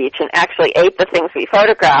at the beach and actually ate the things we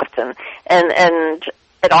photographed and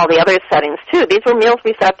at all the other settings too. These were meals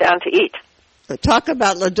we sat down to eat. Talk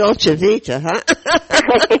about La Dolce Vita, huh?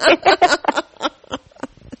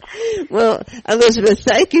 Well, Elizabeth,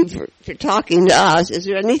 thank you for talking to us. Is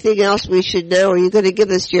there anything else we should know? Are you going to give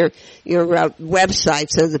us your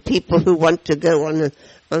website so the people who want to go on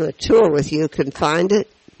a tour with you can find it?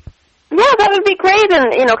 Yeah, that would be great.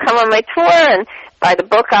 And, come on my tour and buy the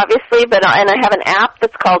book, obviously. And I have an app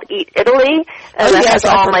that's called Eat Italy. And yes,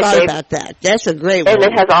 I forgot about that. That's a great one. And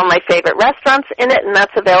it has all my favorite restaurants in it, and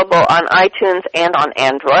that's available on iTunes and on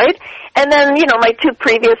Android. And then, my two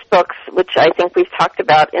previous books, which I think we've talked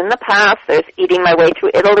about in the past, there's Eating My Way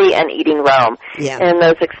to Italy and Eating Rome. Yeah. And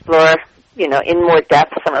those explore, in more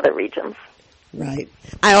depth some other regions. Right.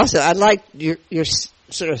 I like your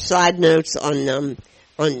sort of side notes on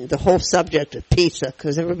the whole subject of pizza,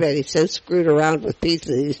 because everybody's so screwed around with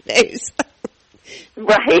pizza these days.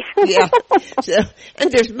 Right. Yeah. So,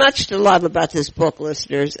 and there's much to love about this book,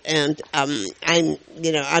 listeners. And I'd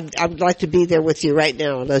like to be there with you right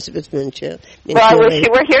now, Elizabeth Minchia. Well, I wish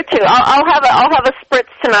you were here too. I'll have a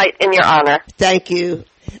spritz tonight in your honor. Thank you,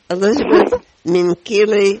 Elizabeth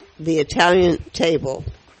Minchili, The Italian Table.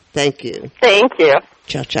 Thank you. Thank you.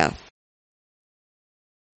 Ciao, ciao.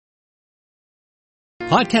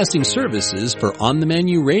 Podcasting services for On the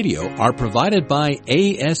Menu Radio are provided by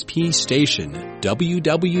ASP Station,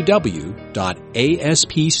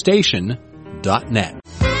 www.aspstation.net.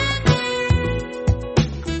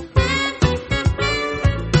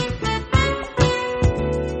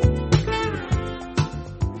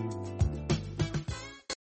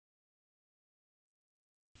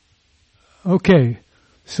 Okay,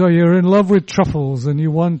 so you're in love with truffles and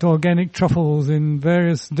you want organic truffles in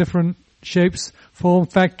various different shapes, form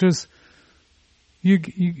factors. You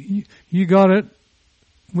got it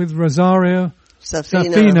with Rosario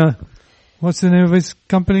Safina. What's the name of his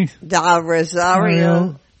company? Da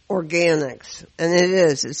Rosario Organics, and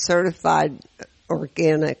it's certified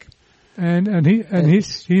organic. And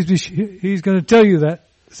he's going to tell you that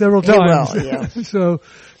several times. He will, yeah.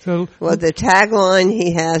 So well, the tagline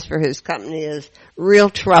he has for his company is "Real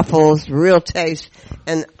truffles, real taste,"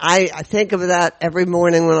 and I think of that every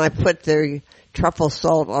morning when I put the truffle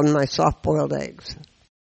salt on my soft-boiled eggs.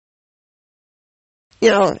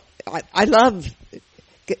 I love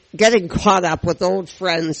getting caught up with old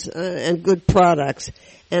friends and good products.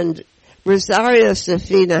 And Rosario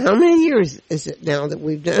Safina, how many years is it now that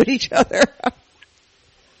we've known each other?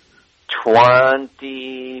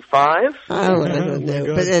 25. Oh, I don't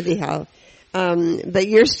know. But anyhow, but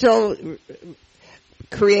you're still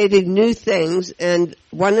creating new things, and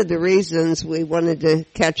one of the reasons we wanted to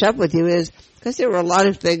catch up with you is because there were a lot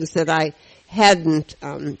of things that I hadn't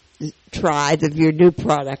tried of your new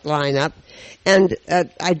product lineup. And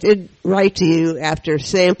I did write to you after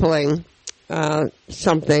sampling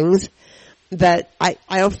some things that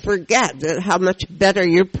I'll forget that how much better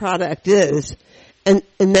your product is. And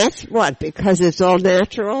that's what, because it's all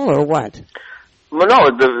natural or what? Well,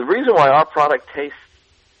 no, the reason why our product tastes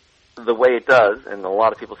the way it does, and a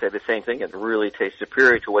lot of people say the same thing, it really tastes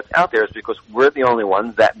superior to what's out there, is because we're the only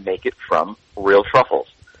ones that make it from real truffles.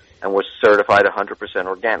 And we're certified 100%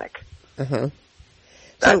 organic. Uh-huh.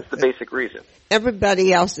 That's the basic reason.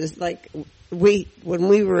 Everybody else is like, when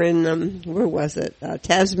we were in, where was it?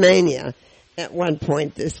 Tasmania, at one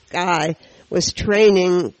point, this guy was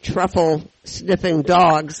training truffle sniffing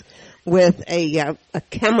dogs with a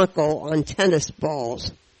chemical on tennis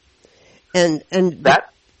balls. And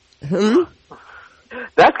that,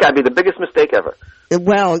 that's gotta be the biggest mistake ever.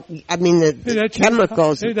 Well, I mean, the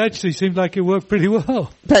chemicals. It actually seemed like it worked pretty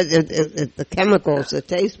well. But the chemicals, the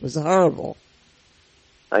taste was horrible.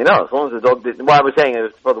 I know, as long as the dog didn't, what I was saying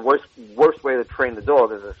is, well, the worst way to train the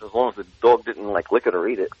dog is as long as the dog didn't, like, lick it or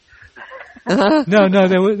eat it. Uh-huh. No,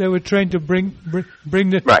 they were trained to bring the,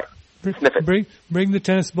 right. Sniff it. Bring the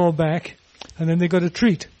tennis ball back, and then they got a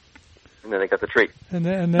treat. And then they got the treat. And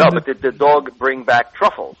then but did the dog bring back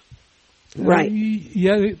truffles? Right.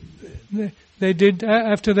 Yeah, they did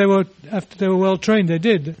after they were well trained. They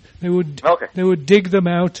did. They would dig them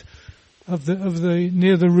out of the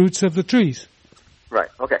near the roots of the trees. Right.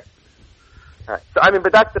 Okay. All right. So I mean,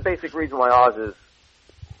 but that's the basic reason why ours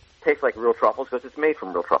tastes like real truffles, because it's made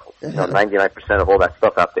from real truffles. 99% of all that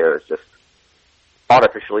stuff out there is just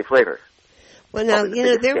artificially flavored. Well, now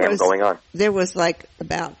there was like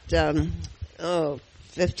about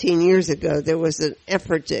 15 years ago, there was an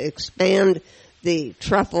effort to expand the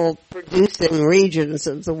truffle producing regions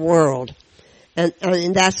of the world. And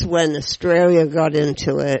that's when Australia got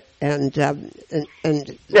into it, and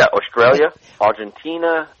Australia,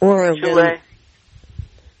 Argentina, Oregon, Chile.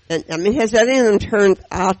 And I mean, has any of them turned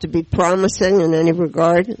out to be promising in any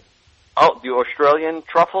regard? Oh, the Australian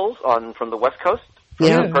truffles from the West Coast,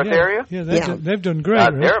 the Perth area. Yeah, they've done great.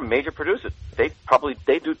 Right? They're a major producer. They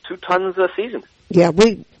do 2 tons a season. Yeah,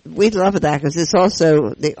 we love that because it's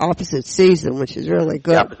also the opposite season, which is really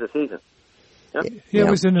good. The opposite season. Yep. Yeah, it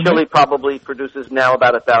was in Chile probably produces now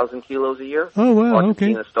about 1,000 kilos a year. Oh, wow,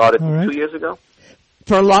 Argentina started 2 years ago.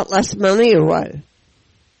 For a lot less money, or what?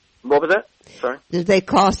 What was that? Sorry? Did they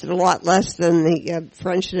cost a lot less than the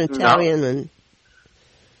French and Italian?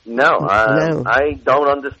 No. I don't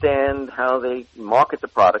understand how they market the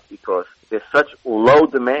product because there's such low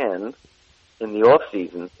demand in the off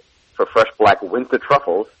season for fresh black winter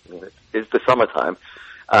truffles. I mean, it's the summertime.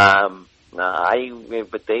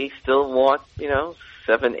 But they still want,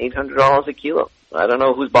 $700-800 a kilo. I don't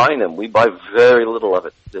know who's buying them. We buy very little of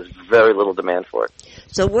it. There's very little demand for it.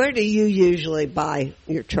 So where do you usually buy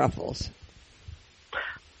your truffles?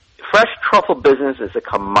 Fresh truffle business is a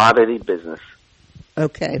commodity business.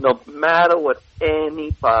 Okay. No matter what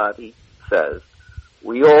anybody says,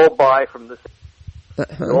 we all buy from the same.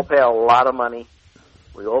 We all pay a lot of money.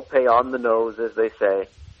 We all pay on the nose, as they say.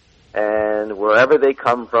 And wherever they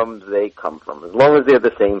come from, as long as they're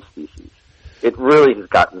the same species. It really has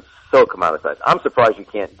gotten so commoditized. I'm surprised you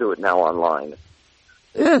can't do it now online.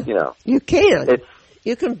 Yeah, you can.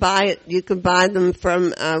 You can buy it. You can buy them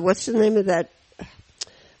from, what's the name of that?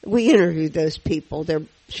 We interviewed those people. They're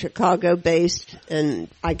Chicago-based, and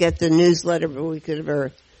I get the newsletter, but we could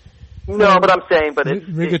ever... No, but I'm saying,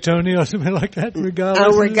 Rigatoni or something like that? Regalis?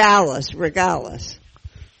 Oh, Regalis.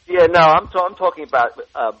 Yeah, no, I'm talking about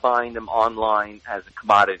buying them online as a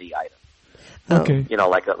commodity item. Okay.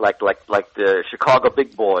 Like the Chicago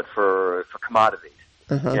Big Board for commodities.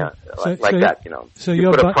 Uh-huh. Yeah, like that. So you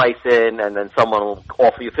put a price in, and then someone will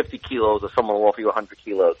offer you 50 kilos, or someone will offer you 100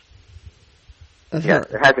 kilos. Uh-huh. Yeah,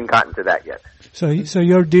 it hasn't gotten to that yet. So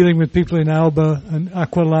you're dealing with people in Alba and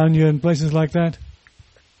Aquilania and places like that?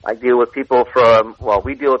 I deal with people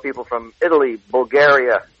we deal with people from Italy,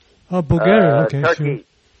 Bulgaria. Oh, Bulgaria, okay, Turkey,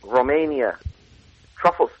 sure. Romania.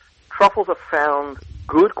 Truffles are found,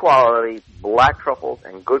 good quality black truffles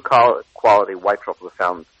and good quality white truffles are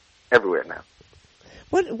found everywhere now.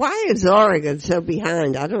 Why is Oregon so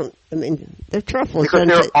behind? The truffles. Because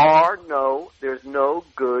there's no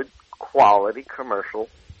good quality commercial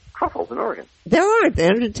truffles in Oregon. There aren't. They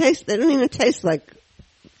don't even taste like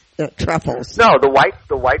truffles. No, the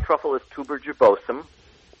white truffle is tuber gibosum,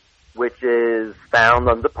 which is found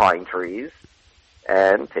under pine trees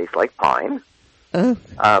and tastes like pine.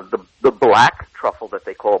 The black truffle that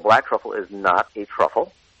they call black truffle is not a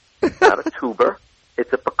truffle. It's not a tuber.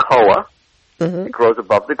 It's a picoa. Uh-huh. It grows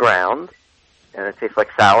above the ground, and it tastes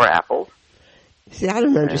like sour apples. See, I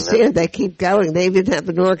don't understand. They keep going. They even have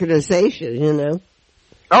an organization, you know.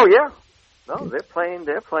 Oh yeah, no, they're playing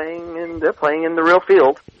in the real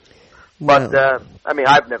field. But I mean,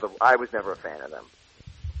 I was never a fan of them.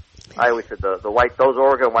 I always said those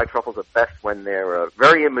Oregon white truffles are best when they're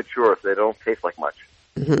very immature, so they don't taste like much.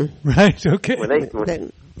 Mm-hmm. Right. Okay. When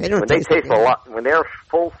they taste a lot, when they're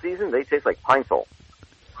full season, they taste like pine sol.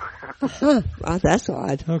 Oh, that's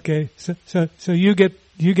odd. Okay. So you get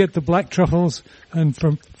the black truffles and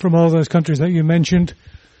from all those countries that you mentioned,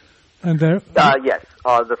 and they're yes.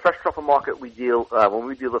 The fresh truffle market we deal when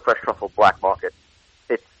we deal the fresh truffle black market,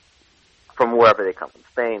 it's from wherever they come from: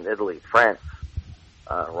 Spain, Italy, France,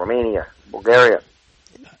 Romania, Bulgaria.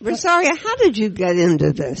 Rosaria, how did you get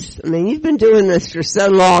into this? I mean, you've been doing this for so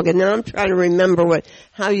long, and now I'm trying to remember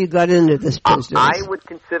how you got into this business. I would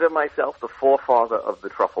consider myself the forefather of the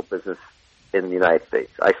truffle business in the United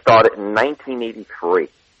States. I started in 1983.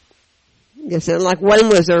 Yes, and like when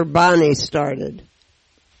was Urbani started?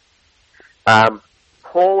 Paul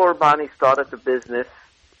Urbani started the business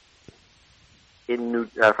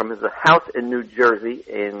from his house in New Jersey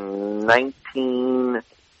in the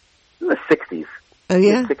 60s. Oh,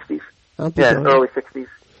 yeah? 60s. Early 60s.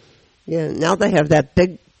 Yeah, now they have that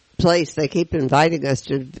big place. They keep inviting us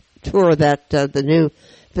to tour that, the new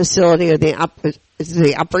facility of the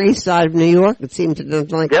Upper East Side of New York. It seemed to be a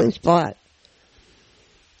likely spot.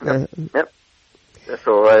 Yep.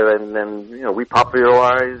 So, and then, we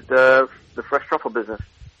popularized, the fresh truffle business.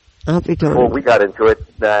 I'll be darned. Before we got into it,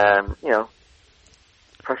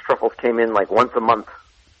 fresh truffles came in like once a month.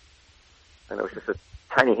 And it was just a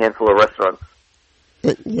tiny handful of restaurants.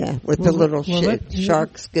 Yeah, with the little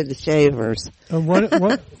shark skin shavers. What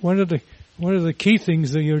are the key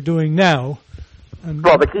things that you're doing now?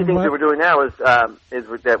 Well, the key things that we're doing now is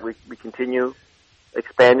that we continue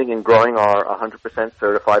expanding and growing our 100%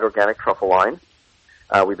 certified organic truffle line.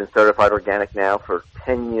 We've been certified organic now for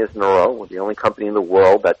 10 years in a row. We're the only company in the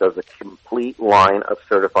world that does a complete line of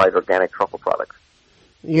certified organic truffle products.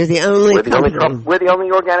 You're the only we're the only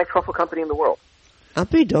organic truffle company in the world. I'll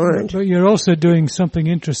be darned. But you're also doing something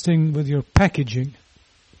interesting with your packaging.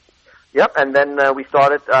 Yep, and then we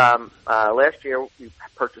started last year. We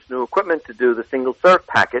purchased new equipment to do the single-serve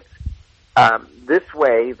packets. This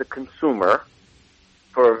way, the consumer,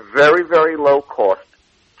 for a very, very low cost,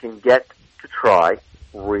 can get to try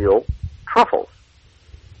real truffles.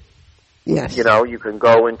 Yes. You can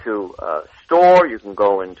go into a store, you can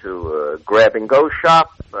go into a grab-and-go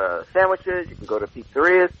shop, sandwiches, you can go to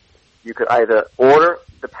pizzerias. You could either order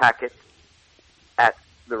the packet at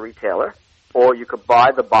the retailer, or you could buy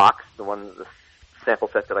the box, the sample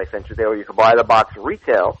set that I sent you there, or you could buy the box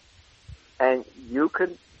retail, and you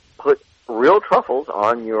could put real truffles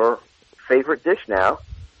on your favorite dish now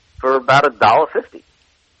for about $1.50.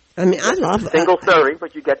 I mean, I love it. Single serving,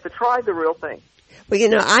 but you get to try the real thing. Well,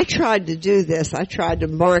 I tried to do this. I tried to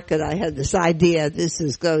market. I had this idea. This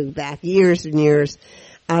is going back years and years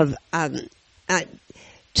of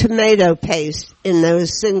tomato paste in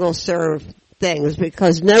those single-serve things,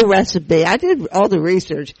 because no recipe, I did all the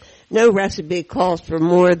research, no recipe calls for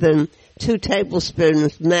more than 2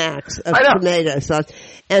 tablespoons max of tomato sauce.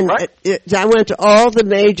 And I went to all the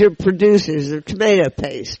major producers of tomato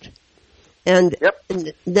paste. And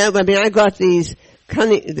I got these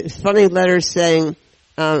funny letters saying,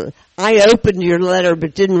 I opened your letter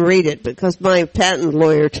but didn't read it because my patent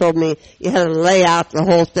lawyer told me you had to lay out the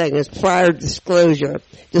whole thing as prior disclosure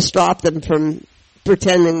to stop them from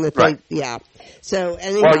pretending that So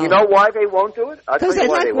anyhow. Well, you know why they won't do it? Because they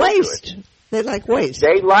like waste. They like waste.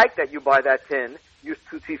 They like that you buy that tin, use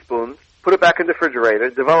 2 teaspoons, put it back in the refrigerator,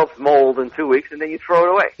 develops mold in 2 weeks, and then you throw it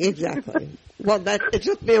away. Exactly. Well, it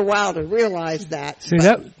took me a while to realize that. See,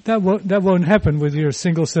 that won't happen with your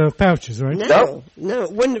single-serve pouches, right? No,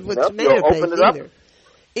 it wouldn't with tomato paste either.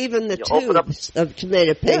 Even the tubes of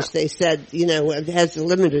tomato paste, they said, it has a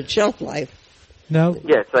limited shelf life. No.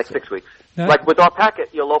 Yeah, it's like 6 weeks. No. Like with our packet,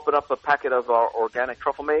 you'll open up a packet of our organic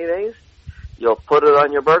truffle mayonnaise. You'll put it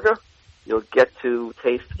on your burger. You'll get to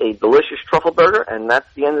taste a delicious truffle burger, and that's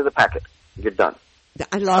the end of the packet. You're done.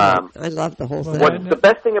 I love it. I love the whole thing. The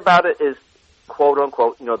best thing about it is, quote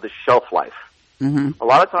unquote, the shelf life. Mm-hmm. A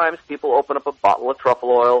lot of times people open up a bottle of truffle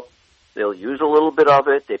oil, they'll use a little bit of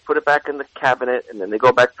it, they put it back in the cabinet, and then they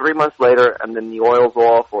go back 3 months later, and then the oil's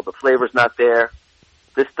off or the flavor's not there.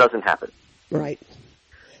 This doesn't happen. Right.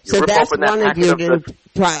 So that's one of your.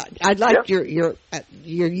 I'd like your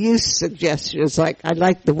use suggestions. I'd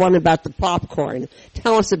like the one about the popcorn.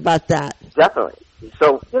 Tell us about that. Definitely.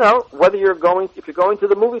 So if you're going to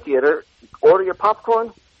the movie theater, order your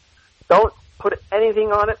popcorn. Don't put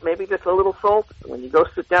anything on it, maybe just a little salt. When you go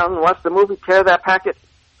sit down and watch the movie, tear that packet,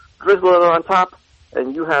 drizzle it on top,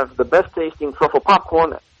 and you have the best tasting truffle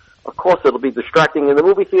popcorn. Of course, it'll be distracting in the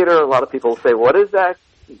movie theater. A lot of people will say, "What is that?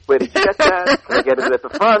 Where did you get that? Can I get it at the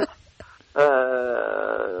front?"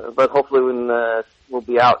 But hopefully we'll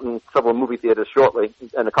be out in several movie theaters shortly,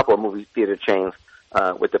 and a couple of movie theater chains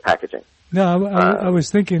with the packaging. No, I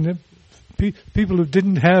was thinking that people who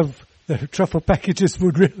didn't have the truffle packages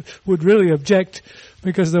would really object,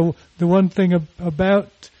 because the one thing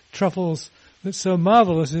about truffles that's so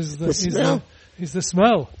marvelous is the smell. Is the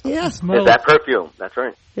smell. Yeah. It's that perfume. That's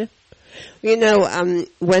right. Yeah. You know,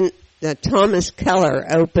 when Thomas Keller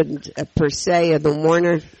opened per se in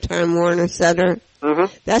the Time Warner Center,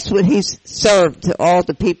 that's what he served to all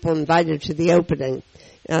the people invited to the opening,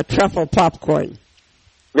 truffle popcorn.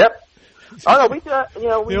 Yep. Oh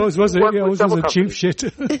no, we always was a cheap shit. Oh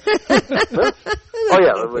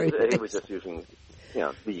yeah, he was just using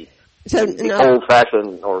the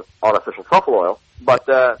old-fashioned or artificial truffle oil. But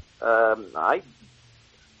I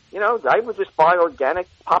would just buy organic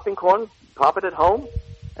popping corn, pop it at home,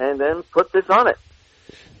 and then put this on it.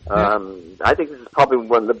 I think this is probably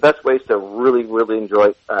one of the best ways to really, really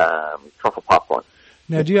enjoy truffle popcorn.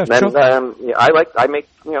 Now, do you have truffle? I make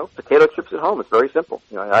potato chips at home. It's very simple.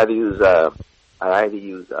 I either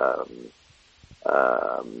use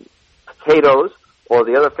potatoes, or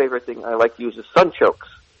the other favorite thing I like to use is sunchokes.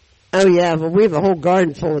 Oh yeah, well we have a whole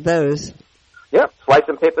garden full of those. Yep, slice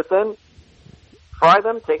them paper thin, fry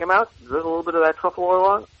them, take them out, drizzle a little bit of that truffle oil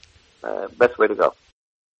on. Best way to go.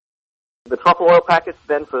 The truffle oil packets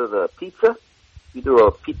then for the pizza. You do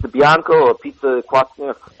a pizza bianco or a pizza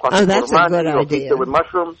quattro that's a good idea. Pizza with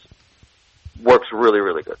mushrooms. Works really,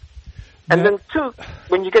 really good. And then too,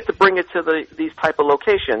 when you get to bring it to these type of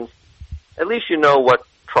locations, at least you know what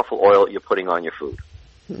truffle oil you're putting on your food.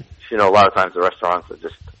 A lot of times the restaurants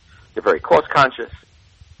they're very cost conscious,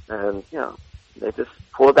 and they just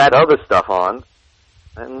pour that other stuff on,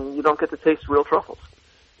 and you don't get to taste real truffles.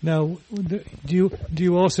 Now, do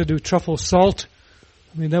you also do truffle salt?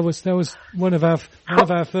 I mean, that was one of our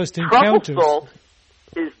first encounters. Truffle salt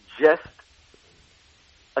is just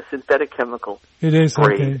a synthetic chemical. It is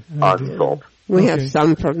sprayed on salt. We have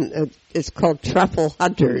some from. It's called Truffle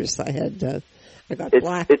Hunters. I got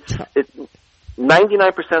black. It's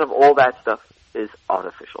 99% of all that stuff is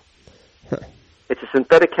artificial. Huh. It's a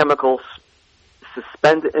synthetic chemical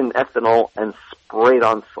suspended in ethanol and sprayed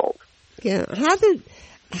on salt. Yeah, how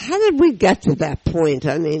did we get to that point?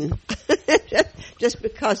 I mean, just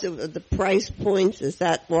because of the price points, is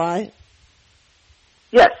that why?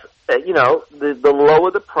 Yes, the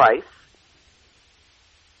lower the price,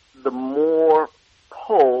 the more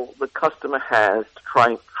pull the customer has to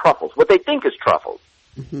try truffles, what they think is truffles.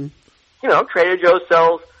 Mm-hmm. Trader Joe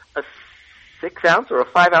sells a 6-ounce or a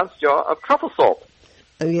 5-ounce jar of truffle salt.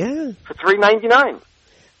 Oh yeah, for $3.99.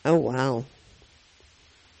 Oh wow.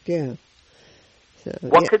 Yeah. So,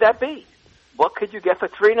 what could that be? What could you get for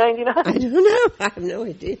 $3.99? I don't know. I have no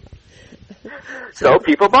idea. So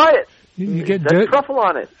people buy it. You get truffle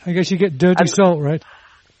on it. I guess you get dirty salt, right?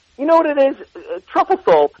 You know what it is? Truffle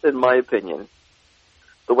salt, in my opinion,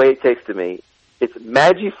 the way it tastes to me, it's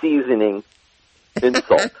Maggi seasoning in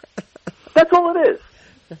salt. That's all it is.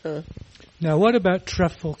 Uh-huh. Now, what about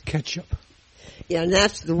truffle ketchup? Yeah, and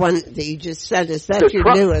that's the one that you just said. Is that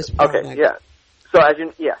your newest product? Okay, yeah. So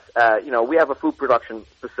we have a food production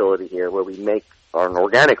facility here where we make an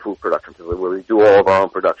organic food production facility where we do all of our own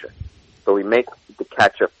production. So we make the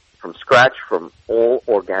ketchup from scratch from all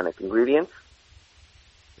organic ingredients.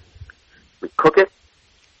 We cook it,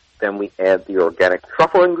 then we add the organic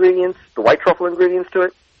truffle ingredients, the white truffle ingredients to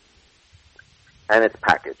it, and it's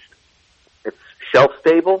packaged. It's shelf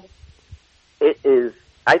stable.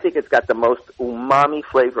 I think it's got the most umami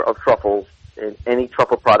flavor of truffles in any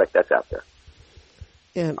truffle product that's out there.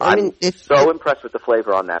 Yeah, I'm so impressed with the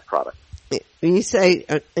flavor on that product. You say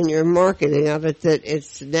in your marketing of it that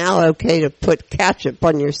it's now okay to put ketchup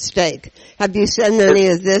on your steak. Have you sent any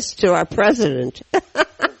of this to our president?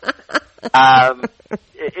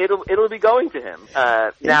 It'll be going to him.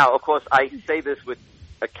 Now, of course, I say this with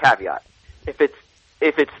a caveat. If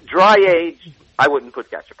it's dry aged, I wouldn't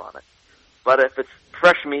put ketchup on it. But if it's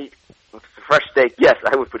fresh meat, if it's a fresh steak, yes,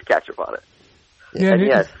 I would put ketchup on it. Yeah, and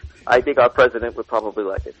yes, I think our president would probably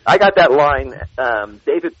like it. I got that line,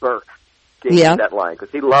 David Burke gave me that line, because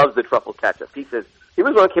he loves the truffle ketchup. He says, he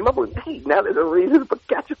was the one who came up with, hey, now there's a reason to put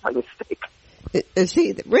ketchup on your steak. Is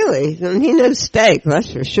he really? He knows steak,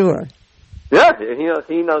 that's for sure. Yeah,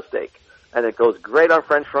 he knows steak. And it goes great on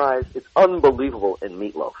French fries. It's unbelievable in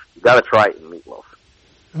meatloaf. You got to try it in meatloaf.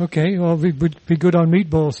 Okay, well, we would be good on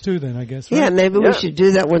meatballs too then, I guess, right? Yeah, maybe we should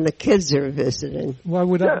do that when the kids are visiting. Why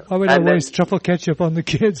would I waste truffle ketchup on the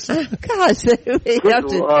kids? Gosh,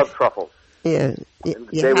 kids love truffles. Yeah.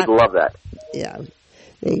 They would love that. Yeah.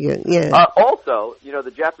 Yeah. Also,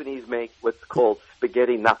 the Japanese make what's called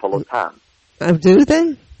spaghetti napolitan. Oh, do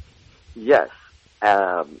they? Yes.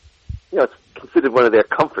 It's considered one of their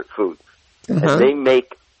comfort foods. And they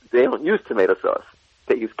don't use tomato sauce.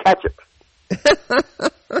 They use ketchup.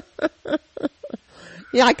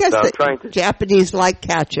 Yeah, I guess the Japanese like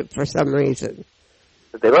ketchup for some reason.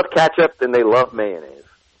 They love ketchup and they love mayonnaise.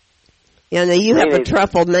 Yeah, now you have a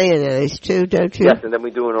truffle mayonnaise too, don't you? Yes, and then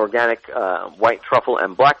we do an organic white truffle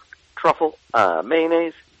and black truffle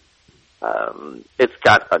mayonnaise. It's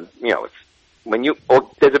got there's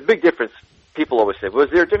a big difference. People always say, was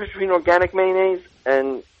there a difference between organic mayonnaise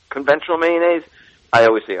and conventional mayonnaise? I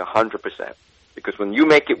always say 100%. Because when you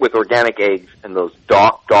make it with organic eggs and those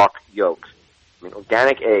dark yolks,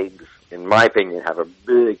 organic eggs, in my opinion, have a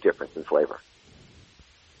big difference in flavor.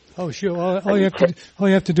 Oh, sure. All you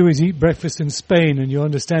have to do is eat breakfast in Spain, and you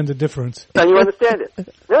understand the difference. And you understand it,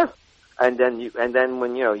 yeah. And then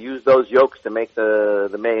when use those yolks to make the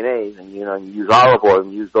mayonnaise, and you use olive oil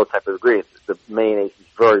and use those type of ingredients, the mayonnaise is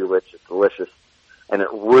very rich, it's delicious, and it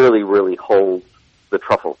really, really holds the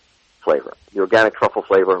truffle flavor. The organic truffle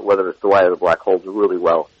flavor, whether it's the white or the black, holds really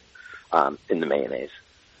well in the mayonnaise.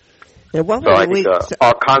 Now, I think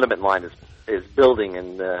our condiment line is building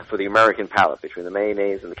for the American palate between the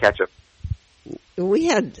mayonnaise and the ketchup. We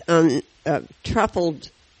had truffled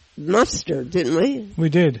mustard, didn't we? We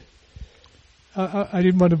did. I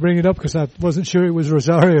didn't want to bring it up because I wasn't sure it was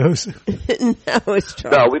Rosario's. No, it's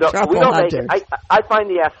truffle. No, we don't make it. I find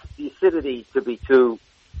the acidity to be too.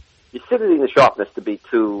 The acidity and the sharpness to be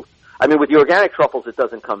too. I mean, with the organic truffles, it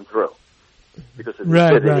doesn't come through because of the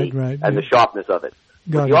acidity and the sharpness of it.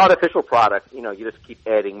 With the artificial product, you just keep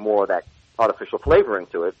adding more of that artificial flavoring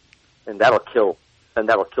to it, and that'll kill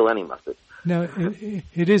any mustard. Now,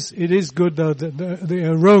 it is good though. The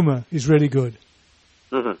aroma is really good.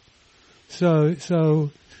 Mm-hmm. So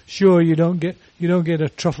sure you don't get a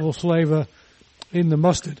truffle flavor in the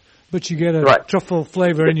mustard, but you get a truffle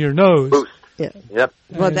flavor in your nose. Boost. Yeah. Yep.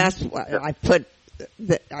 Well, that's what I put.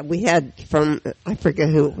 We had from, I forget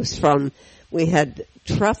who it was from. We had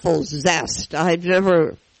truffle zest. I've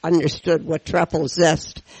never understood what truffle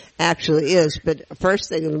zest actually is, but first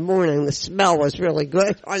thing in the morning, the smell was really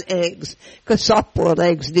good on eggs because soft-boiled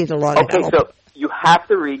eggs need a lot of help. Okay, so you have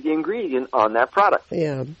to read the ingredient on that product.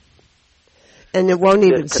 Yeah. And it won't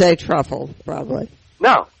even say truffle, probably.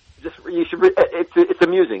 No, you should read. It's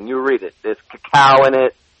amusing. You read it. There's cacao in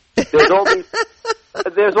it. There's all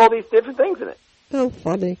these different things in it. Oh,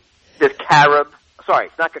 funny. There's carob. Sorry,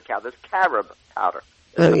 it's not cacao. There's carob powder.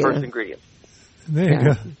 It's the first ingredient. There you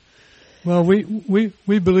go. Well,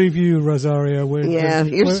 we believe you, Rosario.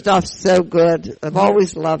 Your stuff's so good. I've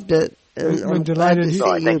always loved it. And we're delighted.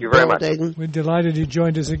 Thank you very much. We're delighted you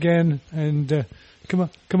joined us again. And come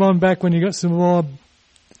on back when you got some more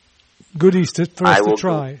goodies for us to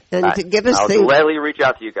try. And to give us I'll gladly reach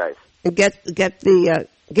out to you guys. And give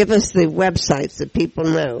us the websites that people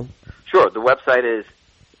know. Sure. The website is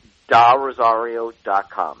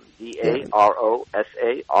darosario.com.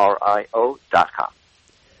 DAROSARIO.com.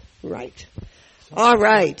 Right. All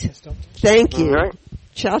right. Thank you. All right.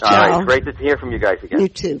 Ciao, ciao. All right. Great to hear from you guys again. You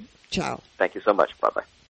too. Ciao. Thank you so much. Bye-bye.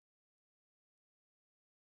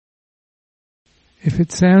 If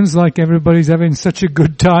it sounds like everybody's having such a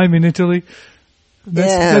good time in Italy,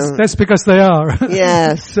 that's because they are.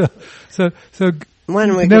 Yes. So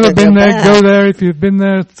when are we never been there, back? go there. If you've been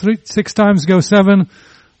there 6 times, go 7,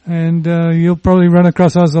 and you'll probably run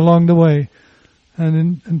across us along the way.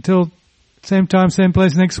 And until same time, same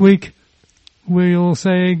place next week, we'll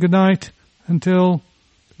say goodnight until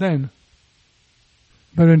then.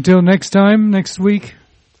 But until next time, next week.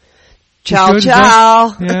 Ciao,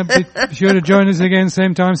 ciao. Be sure to join us again,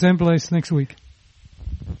 same time, same place next week.